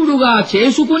సంరక్షకుడుగా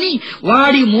చేసుకుని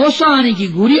వాడి మోసానికి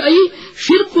గురి అయి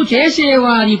షిర్కు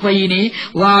చేసేవారిపైనే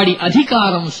వాడి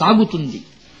అధికారం సాగుతుంది.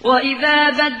 وَإِذَا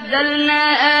بَدَّلْنَا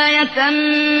آيَةً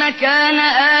مَّكَانَ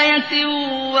آيَةٍ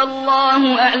وَاللَّهُ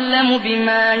أَعْلَمُ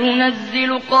بِمَا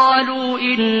يُنَزِّلُ قَالُوا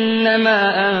إِنَّمَا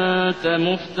أَنتَ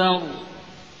مُفْتَرٍ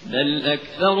بَلْ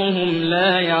أَكْثَرُهُمْ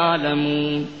لَا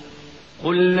يَعْلَمُونَ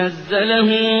قُلْ نَزَّلَهُ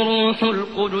رُوحُ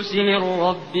الْقُدُسِ مِن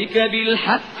رَّبِّكَ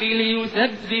بِالْحَقِّ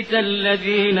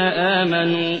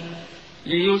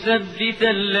ليثبت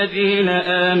الذين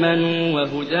آمنوا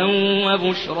وهدى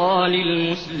وبشرى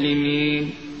للمسلمين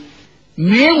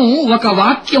మేము ఒక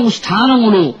వాక్యం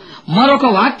స్థానములో మరొక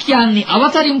వాక్యాన్ని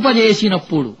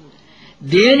అవతరింపజేసినప్పుడు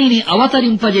దేనిని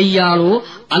అవతరింపజెయ్యాలో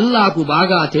అల్లాకు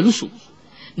బాగా తెలుసు.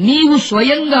 నీవు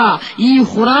స్వయంగా ఈ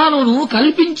ఖురానును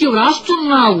కల్పించి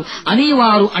వ్రాస్తున్నావు అని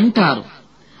వారు అంటారు.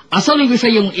 అసలు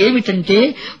విషయం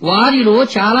ఏమిటంటే వారిలో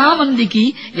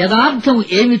చాలామందికి యథార్థం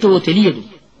ఏమిటో తెలియదు.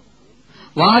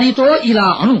 వారితో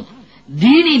ఇలా అను,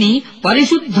 దీనిని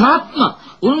పరిశుద్ధాత్మ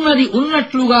ఉన్నది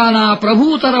ఉన్నట్లుగా నా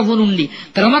ప్రభువు తరఫు నుండి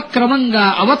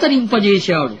క్రమక్రమంగా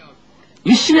అవతరింపజేశాడు.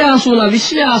 విశ్వాసుల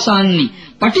విశ్వాసాన్ని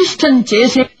పటిష్టం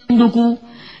చేసేందుకు,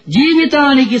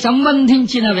 జీవితానికి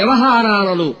సంబంధించిన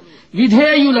వ్యవహారాలలో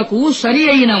విధేయులకు సరి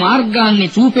అయిన మార్గాన్ని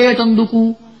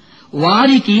చూపేటందుకు,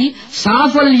 వారికి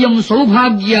సాఫల్యం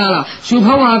సౌభాగ్యాల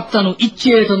శుభవార్తను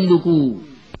ఇచ్చేటందుకు.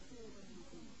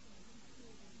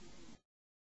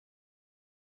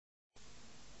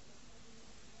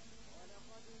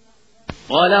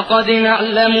 وَلَقَدْ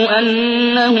نَعْلَمُ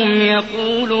أَنَّهُمْ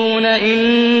يَقُولُونَ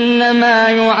إِنَّمَا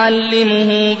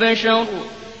يُعَلِّمُهُ بَشَرٌ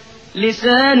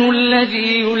لِسَانُ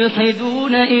الَّذِي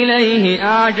يُلْحِدُونَ إِلَيْهِ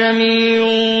أَعْجَمِيٌّ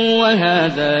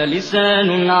وَهَذَا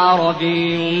لِسَانٌ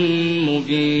عَرَبِيٌّ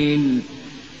مُبِينٌ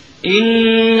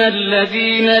إِنَّ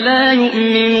الَّذِينَ لَا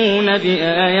يُؤْمِنُونَ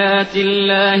بِآيَاتِ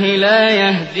اللَّهِ لَا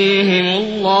يَهْدِيهِمُ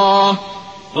اللَّهُ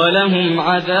وَلَهُمْ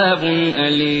عَذَابٌ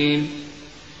أَلِيمٌ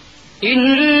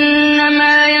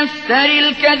إِنَّمَا يَفْتَرِي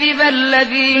الْكَذِبَ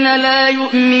الَّذِينَ لَا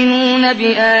يُؤْمِنُونَ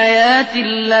بِآيَاتِ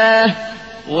اللَّهِ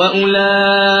وَأُولَئِكَ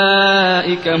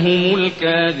هُمُ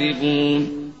الْكَاذِبُونَ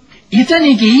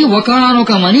ఇతనికి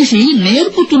ఒకానొక మనిషి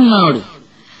నేర్పుతున్నాడు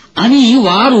అని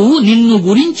వారు నిన్ను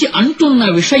గురించి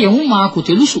అంటున్న విషయం మాకు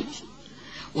తెలుసు.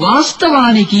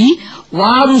 వాస్తవానికి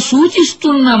వారు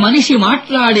సూచిస్తున్న మనిషి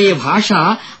మాట్లాడే భాష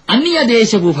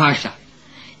అన్యదేశపు భాష.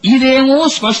 ఇదేమో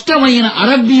స్పష్టమైన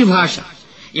అరబ్బీ భాష.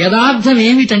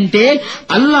 యథార్థమేమిటంటే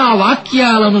అల్లా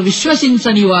వాక్యాలను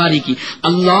విశ్వసించని వారికి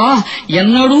అల్లాహ్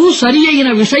ఎన్నడూ సరి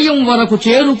అయిన విషయం వరకు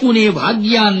చేరుకునే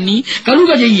భాగ్యాన్ని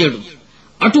కలుగజెయ్యడు.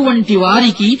 అటువంటి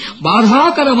వారికి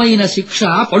బాధాకరమైన శిక్ష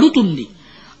పడుతుంది.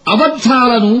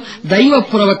 అబద్ధాలను దైవ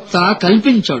ప్రవక్త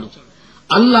కల్పించడు.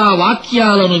 అల్లా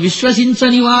వాక్యాలను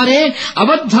విశ్వసించని వారే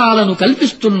అబద్ధాలను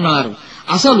కల్పిస్తున్నారు.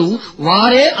 అసలు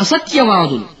వారే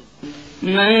అసత్యవాదులు.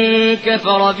 من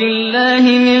كفر بالله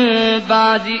من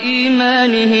بعد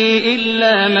إيمانه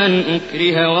إلا من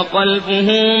أكره وقلبه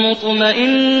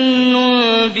مطمئن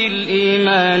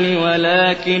بالإيمان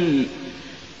ولكن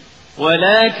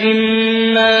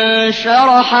من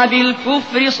شرح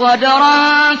بالكفر صدرا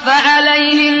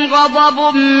فعليهم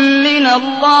غضب من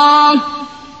الله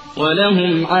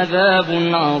ولهم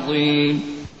عذاب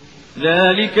عظيم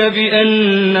ذلك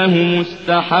بأنهم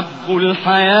استحبوا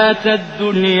الحياة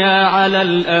الدنيا على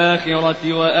الآخرة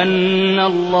وأن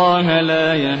الله لا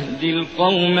يهدي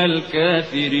القوم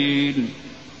الكافرين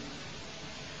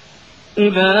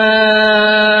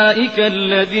أولئك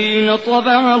الذين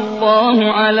طبع الله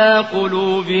على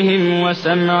قلوبهم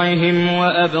وسمعهم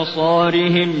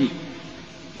وأبصارهم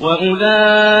وأولئك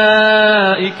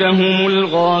هم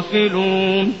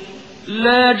الغافلون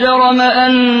لا جرم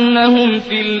أنهم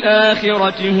في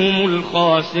الآخرة هم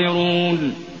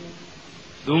الخاسرون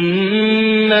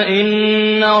ثم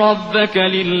إن ربك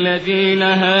للذين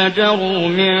هاجروا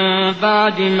من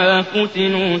بعد ما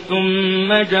فتنوا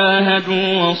ثم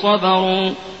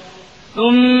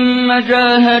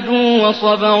جاهدوا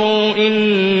وصبروا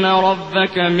إن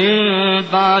ربك من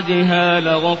بعدها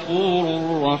لغفور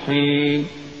رحيم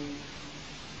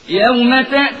يوم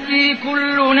تأتي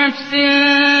كل نفس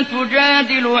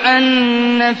تجادل عن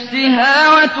نفسها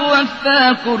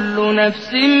وتوفى كل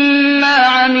نفس ما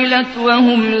عملت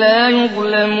وهم لا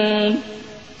يظلمون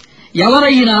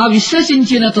ఎవరైనా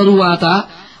విశ్వసించిన తరువాత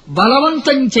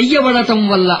బలవంతం చెయ్యబడటం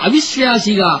వల్ల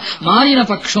అవిశ్వాసిగా మారిన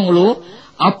పక్షంలో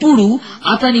అప్పుడు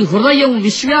అతని హృదయం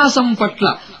విశ్వాసం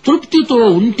పట్ల తృప్తితో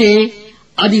ఉంటే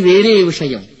అది వేరే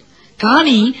విషయం.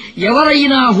 కాని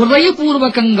ఎవరైనా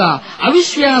హృదయపూర్వకంగా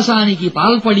అవిశ్వాసానికి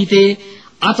పాల్పడితే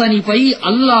అతనిపై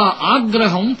అల్లా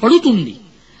ఆగ్రహం పడుతుంది.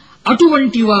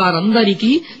 అటువంటి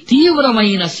వారందరికీ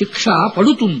తీవ్రమైన శిక్ష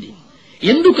పడుతుంది.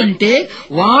 ఎందుకంటే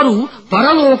వారు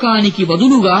పరలోకానికి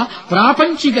బదులుగా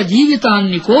ప్రాపంచిక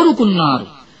జీవితాన్ని కోరుకున్నారు.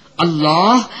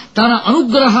 అల్లాహ్ తన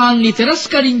అనుగ్రహాన్ని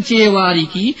తిరస్కరించే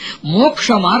వారికి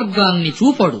మోక్ష మార్గాన్ని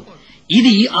చూపడు.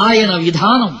 ఇది ఆయన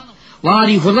విధానం.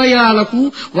 వారి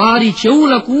హృదయాలకు, వారి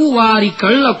చెవులకు, వారి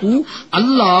కళ్లకు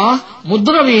అల్లాహ్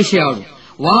ముద్ర వేశాడు.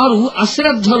 వారు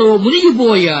అశ్రద్ధలో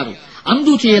మునిగిపోయారు.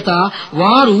 అందుచేత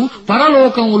వారు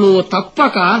పరలోకంలో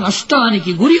తప్పక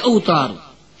నష్టానికి గురి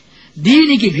అవుతారు.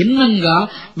 దీనికి భిన్నంగా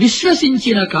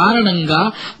విశ్వసించిన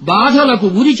కారణంగా బాధలకు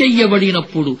గురి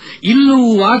చెయ్యబడినప్పుడు ఇల్లు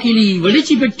వాకిలి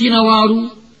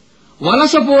విడిచిపెట్టినవారు,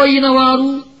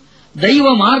 వలసపోయినవారు,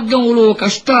 దైవ మార్గంలో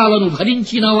కష్టాలను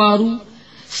భరించినవారు,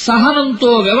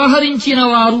 సహనంతో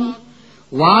వ్యవహరించినవారు,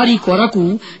 వారి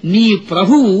కొరకు నీ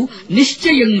ప్రభువు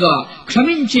నిశ్చయంగా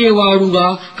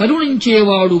క్షమించేవాడుగా,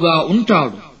 కరుణించేవాడుగా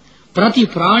ఉంటాడు. ప్రతి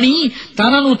ప్రాణి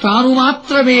తనను తాను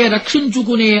మాత్రమే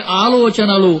రక్షించుకునే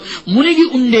ఆలోచనలో మునిగి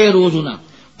ఉండే రోజున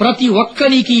ప్రతి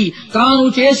ఒక్కరికి తాను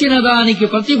చేసిన దానికి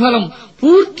ప్రతిఫలం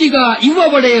పూర్తిగా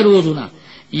ఇవ్వబడే రోజున,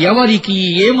 ఎవరికి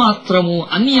ఏమాత్రమూ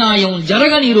అన్యాయం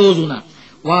జరగని రోజున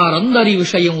వారందరి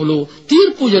విషయంలో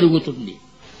తీర్పు జరుగుతుంది.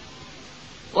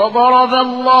 وضرب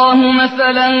الله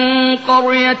مثلا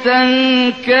قرية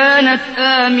كانت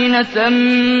آمنة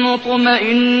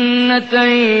مطمئنة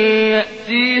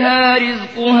يأتيها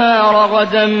رزقها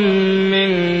رغدا من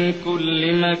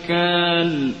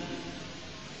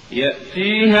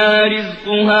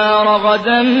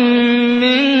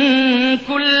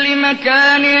كل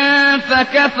مكان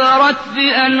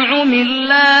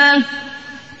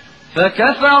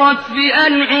فكفرت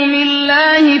بأنعم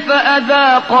الله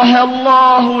فأذاقها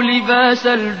الله لباس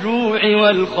الجوع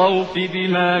والخوف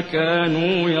بما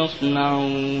كانوا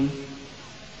يصنعون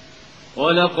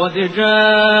ولقد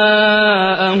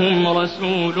جاءهم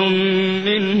رسول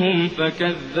منهم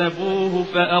فكذبوه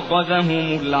فأخذهم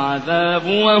العذاب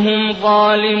وهم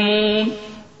ظالمون.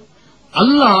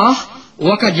 అల్లాహ్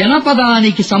ఒక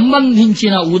జనపదానికి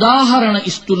సంబంధించిన ఉదాహరణ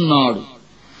ఇస్తున్నాడు.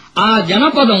 ఆ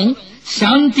జనపదం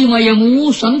శాంతిమయమూ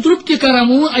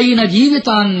సంతృప్తికరమూ అయిన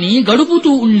జీవితాన్ని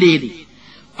గడుపుతూ ఉండేది.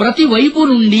 ప్రతి వైపు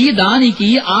నుండి దానికి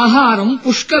ఆహారం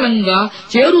పుష్కలంగా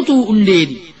చేరుతూ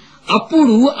ఉండేది.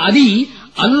 అప్పుడు అది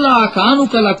అల్లా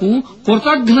కానుకలకు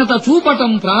కృతజ్ఞత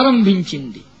చూపటం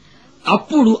ప్రారంభించింది.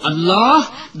 అప్పుడు అల్లాహ్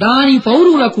దాని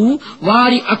పౌరులకు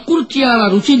వారి అకృత్యాల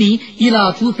రుచిని ఇలా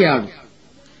చూపాడు.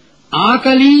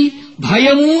 ఆకలి,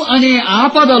 భయము అనే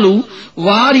ఆపదలు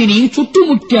వారిని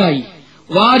చుట్టుముట్టాయి.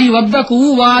 వారి వద్దకు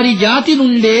వారి జాతి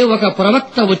నుండే ఒక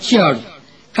ప్రవక్త వచ్చాడు.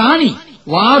 కాని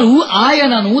వారు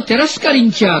ఆయనను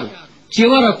తిరస్కరించారు.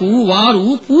 చివరకు వారు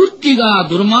పూర్తిగా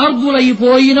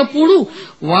దుర్మార్గులైపోయినప్పుడు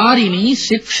వారిని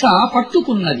శిక్ష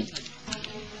పట్టుకున్నది.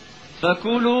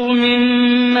 فكلوا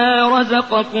مما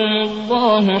رزقكم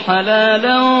الله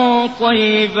حلالا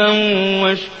طيبا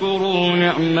واشكروا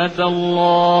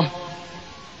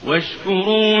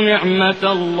نعمة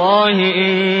الله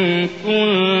إن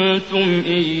كنتم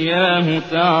إياه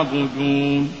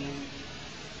تعبدون.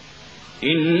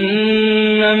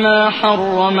 إنما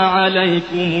حرم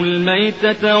عليكم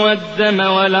الميتة والدم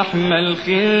ولحم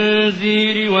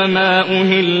الخنزير وما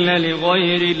أهل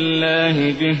لغير الله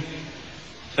به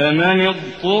فمن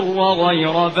اضطر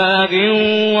غير باغ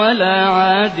ولا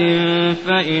عاد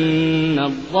فإن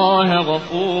الله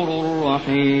غفور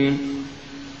رحيم.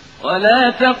 ولا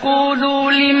تقولوا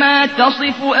لما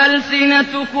تصف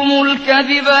ألسنتكم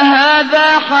الكذب هذا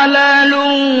حلال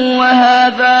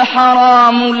وهذا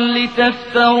حرام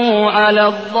لتفتروا على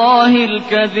الله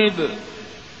الكذب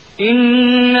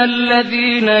إن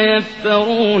الذين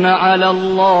يفترون على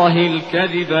الله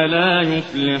الكذب لا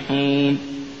يفلحون.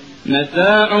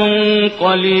 متاع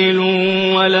قليل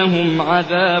ولهم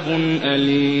عذاب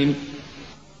أليم.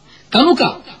 కనుక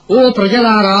ఓ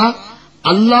ప్రజలారా,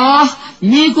 అల్లాహ్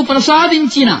మీకు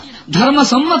ప్రసాదించిన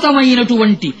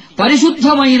ధర్మసమ్మతమైనటువంటి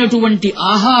పరిశుద్ధమైనటువంటి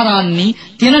ఆహారాన్ని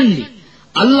తినండి.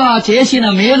 అల్లా చేసిన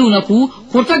మేలునకు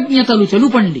కృతజ్ఞతలు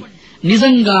తెలుపండి.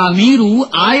 నిజంగా మీరు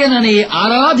ఆయననే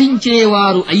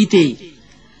ఆరాధించేవారు అయితే.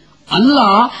 అల్లా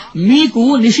మీకు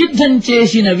నిషిద్ధం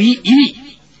చేసినవి ఇవి: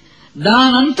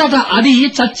 దానంతట అది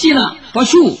చచ్చిన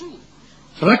పశువు,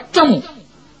 రక్తము,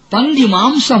 పంది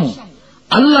మాంసము,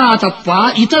 అల్లా తప్ప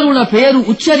ఇతరుల పేరు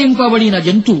ఉచ్చరింపబడిన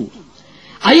జంతువు.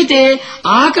 అయితే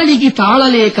ఆకలికి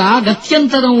తాళలేక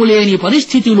గత్యంతరం లేని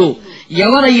పరిస్థితిలో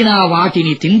ఎవరైనా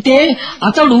వాటిని తింటే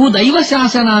అతడు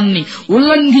దైవశాసనాన్ని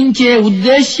ఉల్లంఘించే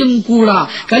ఉద్దేశ్యం కూడా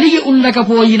కలిగి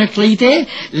ఉండకపోయినట్లయితే,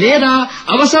 లేదా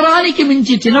అవసరానికి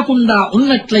మించి తినకుండా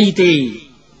ఉన్నట్లయితే,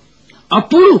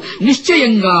 అప్పుడు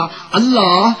నిశ్చయంగా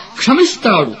అల్లాహ్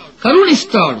క్షమిస్తాడు,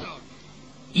 కరుణిస్తాడు.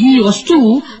 ఈ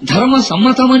వస్తువు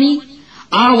ధర్మసమ్మతమని,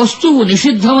 ఆ వస్తువు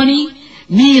నిషిద్ధమని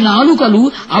మీ నాలుకలు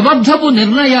అబద్ధపు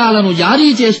నిర్ణయాలను జారీ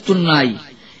చేస్తున్నాయి.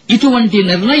 ఇటువంటి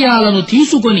నిర్ణయాలను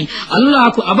తీసుకొని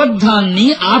అల్లాకు అబద్ధాన్ని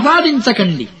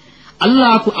ఆపాదించకండి.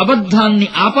 అల్లాకు అబద్ధాన్ని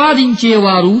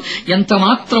ఆపాదించేవారు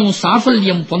ఎంతమాత్రం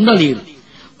సాఫల్యం పొందలేరు.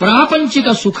 ప్రాపంచిక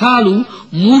సుఖాలు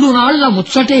 3 నాళ్ల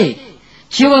ముచ్చటే.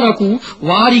 చివరకు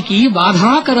వారికి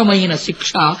బాధాకరమైన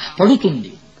శిక్ష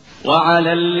పడుతుంది.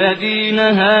 وعلى الذين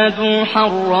هادوا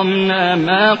حرمنا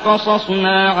ما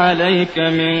قصصنا عليك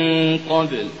من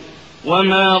قبل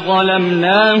وما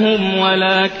ظلمناهم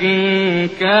ولكن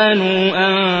كانوا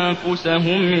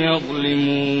أنفسهم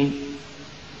يظلمون.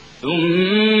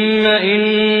 ثم إن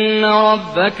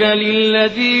ربك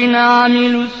للذين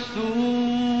عملوا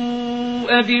السوء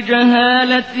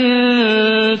بجهالة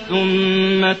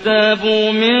ثم تابوا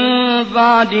من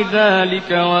بعد ذلك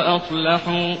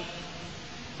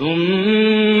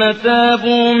ثم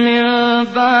تابوا من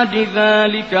بعد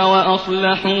ذلك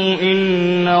وأصلحوا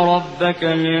إن ربك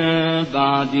من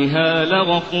بعدها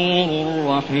لغفور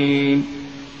رحيم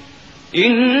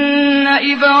إن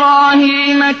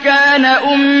إبراهيم كان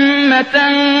أمة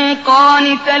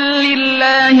قانتا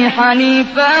لله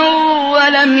حنيفا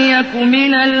ولم يك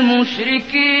من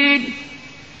المشركين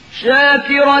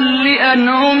شاكرا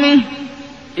لأنعمه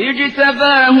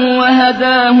اجتباه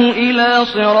وهداه إلى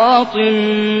صراط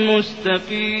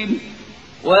مستقيم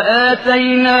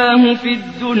وآتيناه في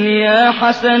الدنيا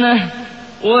حسنة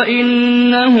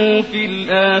وإنه في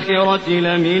الآخرة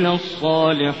لمن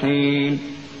الصالحين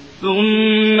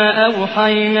ثم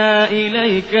أوحينا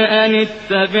إليك أن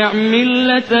اتبع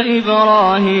ملة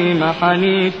إبراهيم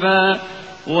حنيفا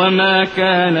وما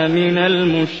كان من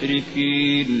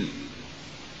المشركين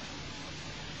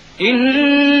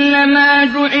إنما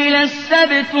جعل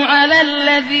السبت على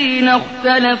الذين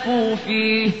اختلفوا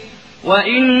فيه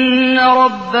وإن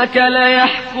ربك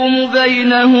ليحكم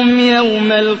بينهم يوم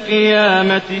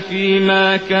القيامة فيما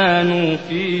كانوا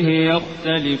فيه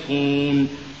يختلفون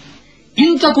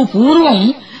ఇంతకు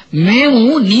పూర్వం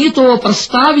మేము నీతో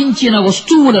ప్రస్తావించిన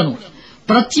వస్తువులను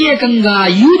ప్రత్యేకంగా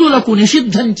యూదులకు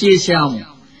నిషిద్ధం చేశాము.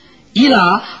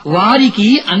 ఇలా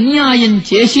వారికి అన్యాయం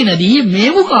చేసినది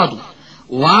మేము కాదు,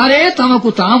 వారే తమకు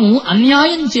తాము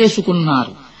అన్యాయం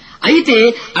చేసుకున్నారు.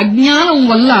 అయితే అజ్ఞానం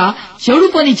వల్ల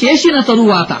చెడు పని చేసిన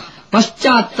తరువాత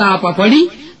పశ్చాత్తాపపడి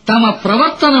తమ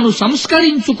ప్రవర్తనను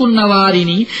సంస్కరించుకున్న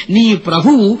వారిని నీ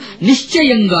ప్రభువు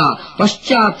నిశ్చయంగా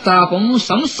పశ్చాత్తాపం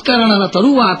సంస్కరణల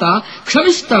తరువాత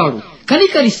క్షమిస్తాడు,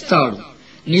 కనికరిస్తాడు.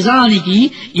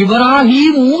 నిజానికి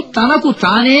ఇబ్రాహీము తనకు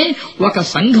తానే ఒక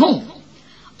సంఘం,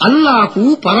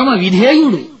 అల్లాకు పరమ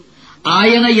విధేయుడు,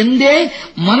 ఆయన యందే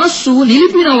మనస్సు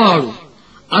నిలిపినవాడు.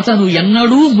 అతను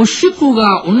ఎన్నడూ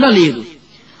ముష్రిక్కుగా ఉండలేదు.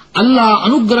 అల్లా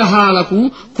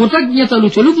అనుగ్రహాలకు కృతజ్ఞతలు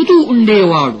తెలుపుతూ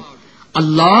ఉండేవాడు.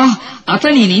 అల్లాహ్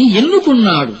అతనిని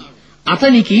ఎన్నుకున్నాడు,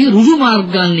 అతనికి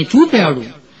రుజుమార్గాన్ని చూపాడు,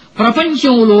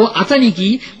 ప్రపంచంలో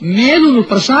అతనికి మేలును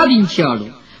ప్రసాదించాడు.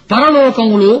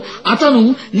 పరలోకంలో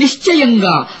అతను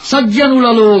నిశ్చయంగా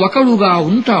సజ్జనులలో ఒకడుగా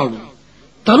ఉంటాడు.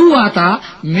 తరువాత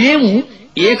మేము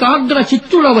ఏకాగ్ర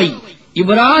చిత్తుడవై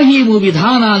ఇబ్రాహీము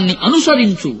విధానాన్ని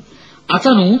అనుసరించు,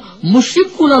 అతను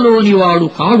ముష్రిక్కులలోని వాడు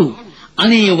కాడు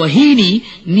అనే వహీని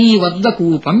నీ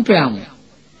వద్దకు పంపాము.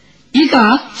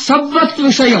 ఇక సబ్బత్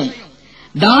విషయం,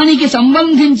 దానికి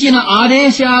సంబంధించిన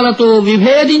ఆదేశాలతో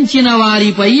విభేదించిన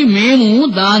వారిపై మేము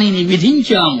దానిని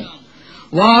విధించాము.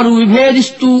 వారు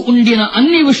విభేదిస్తూ ఉండిన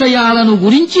అన్ని విషయాలను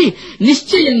గురించి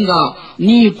నిశ్చయంగా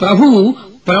నీ ప్రభువు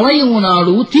ప్రళయం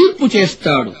నాడు తీర్పు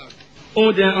చేస్తాడు.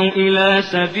 ادع إلى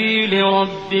سبيل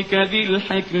ربك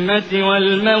بالحكمة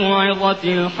والموعظة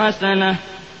الحسنة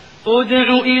ادع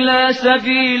إلى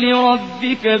سبيل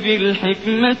ربك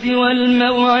بالحكمة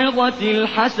والموعظة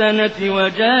الحسنة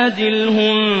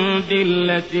وجادلهم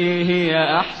بالتي هي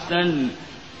أحسن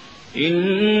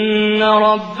إن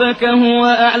ربك هو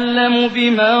أعلم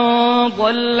بمن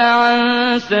ضل عن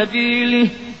سبيله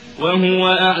وهو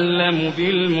أعلم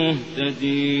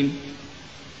بالمهتدين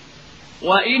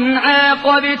وإن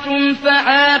عاقبتم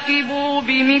فعاقبوا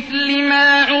بمثل ما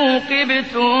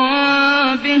عوقبتم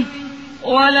به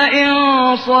ولئن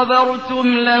صبرتم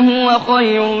لهو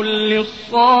خير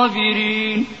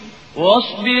للصابرين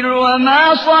واصبر وما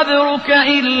صبرك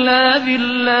إلا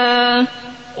بالله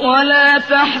ولا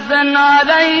تحزن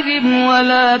عليهم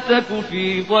ولا تك في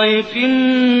ضيق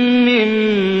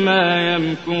مما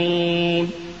يمكرون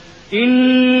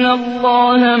إن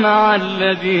الله مع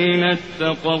الذين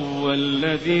اتقوا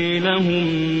والذين هم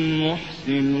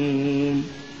محسنون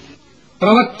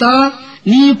ప్రవక్త,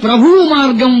 నీ ప్రభువు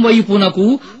మార్గం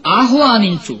వైపునకు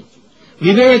ఆహ్వానించు.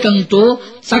 వివేకంతో,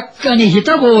 చక్కని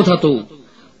హితబోధతో,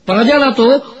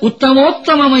 ప్రజలతో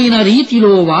ఉత్తమోత్తమమైన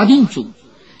రీతిలో వాదించు.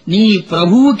 నీ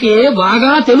ప్రభువుకే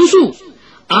బాగా తెలుసు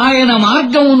ఆయన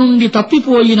మార్గం నుండి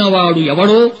తప్పిపోయినవాడు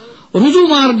ఎవడో,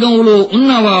 రుజుమార్గంలో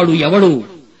ఉన్నవాడు ఎవడో.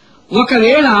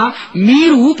 ఒకవేళ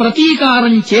మీరు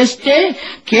ప్రతీకారం చేస్తే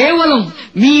కేవలం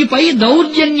మీపై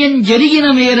దౌర్జన్యం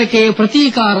జరిగిన మేరకే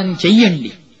ప్రతీకారం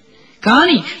చెయ్యండి.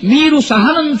 కాని మీరు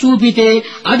సహనం చూపితే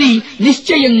అది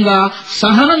నిశ్చయంగా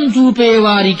సహనం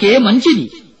చూపేవారికే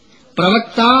మంచిది.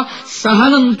 ప్రవక్త,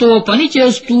 సహనంతో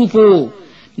పనిచేస్తూ పో.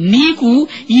 నీకు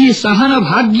ఈ సహన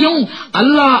భాగ్యం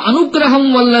అల్లా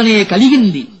అనుగ్రహం వల్లనే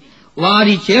కలిగింది.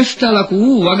 వారి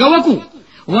చేష్టలకు వగవకు,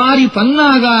 వారి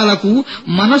పన్నాగాలకు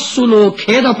మనస్సులో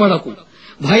ఖేదపడకు.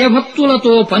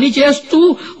 భయభక్తులతో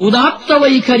పనిచేస్తూ ఉదాత్త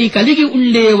వైఖరి కలిగి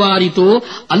ఉండేవారితో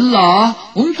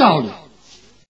అల్లాహ్ ఉంటాడు.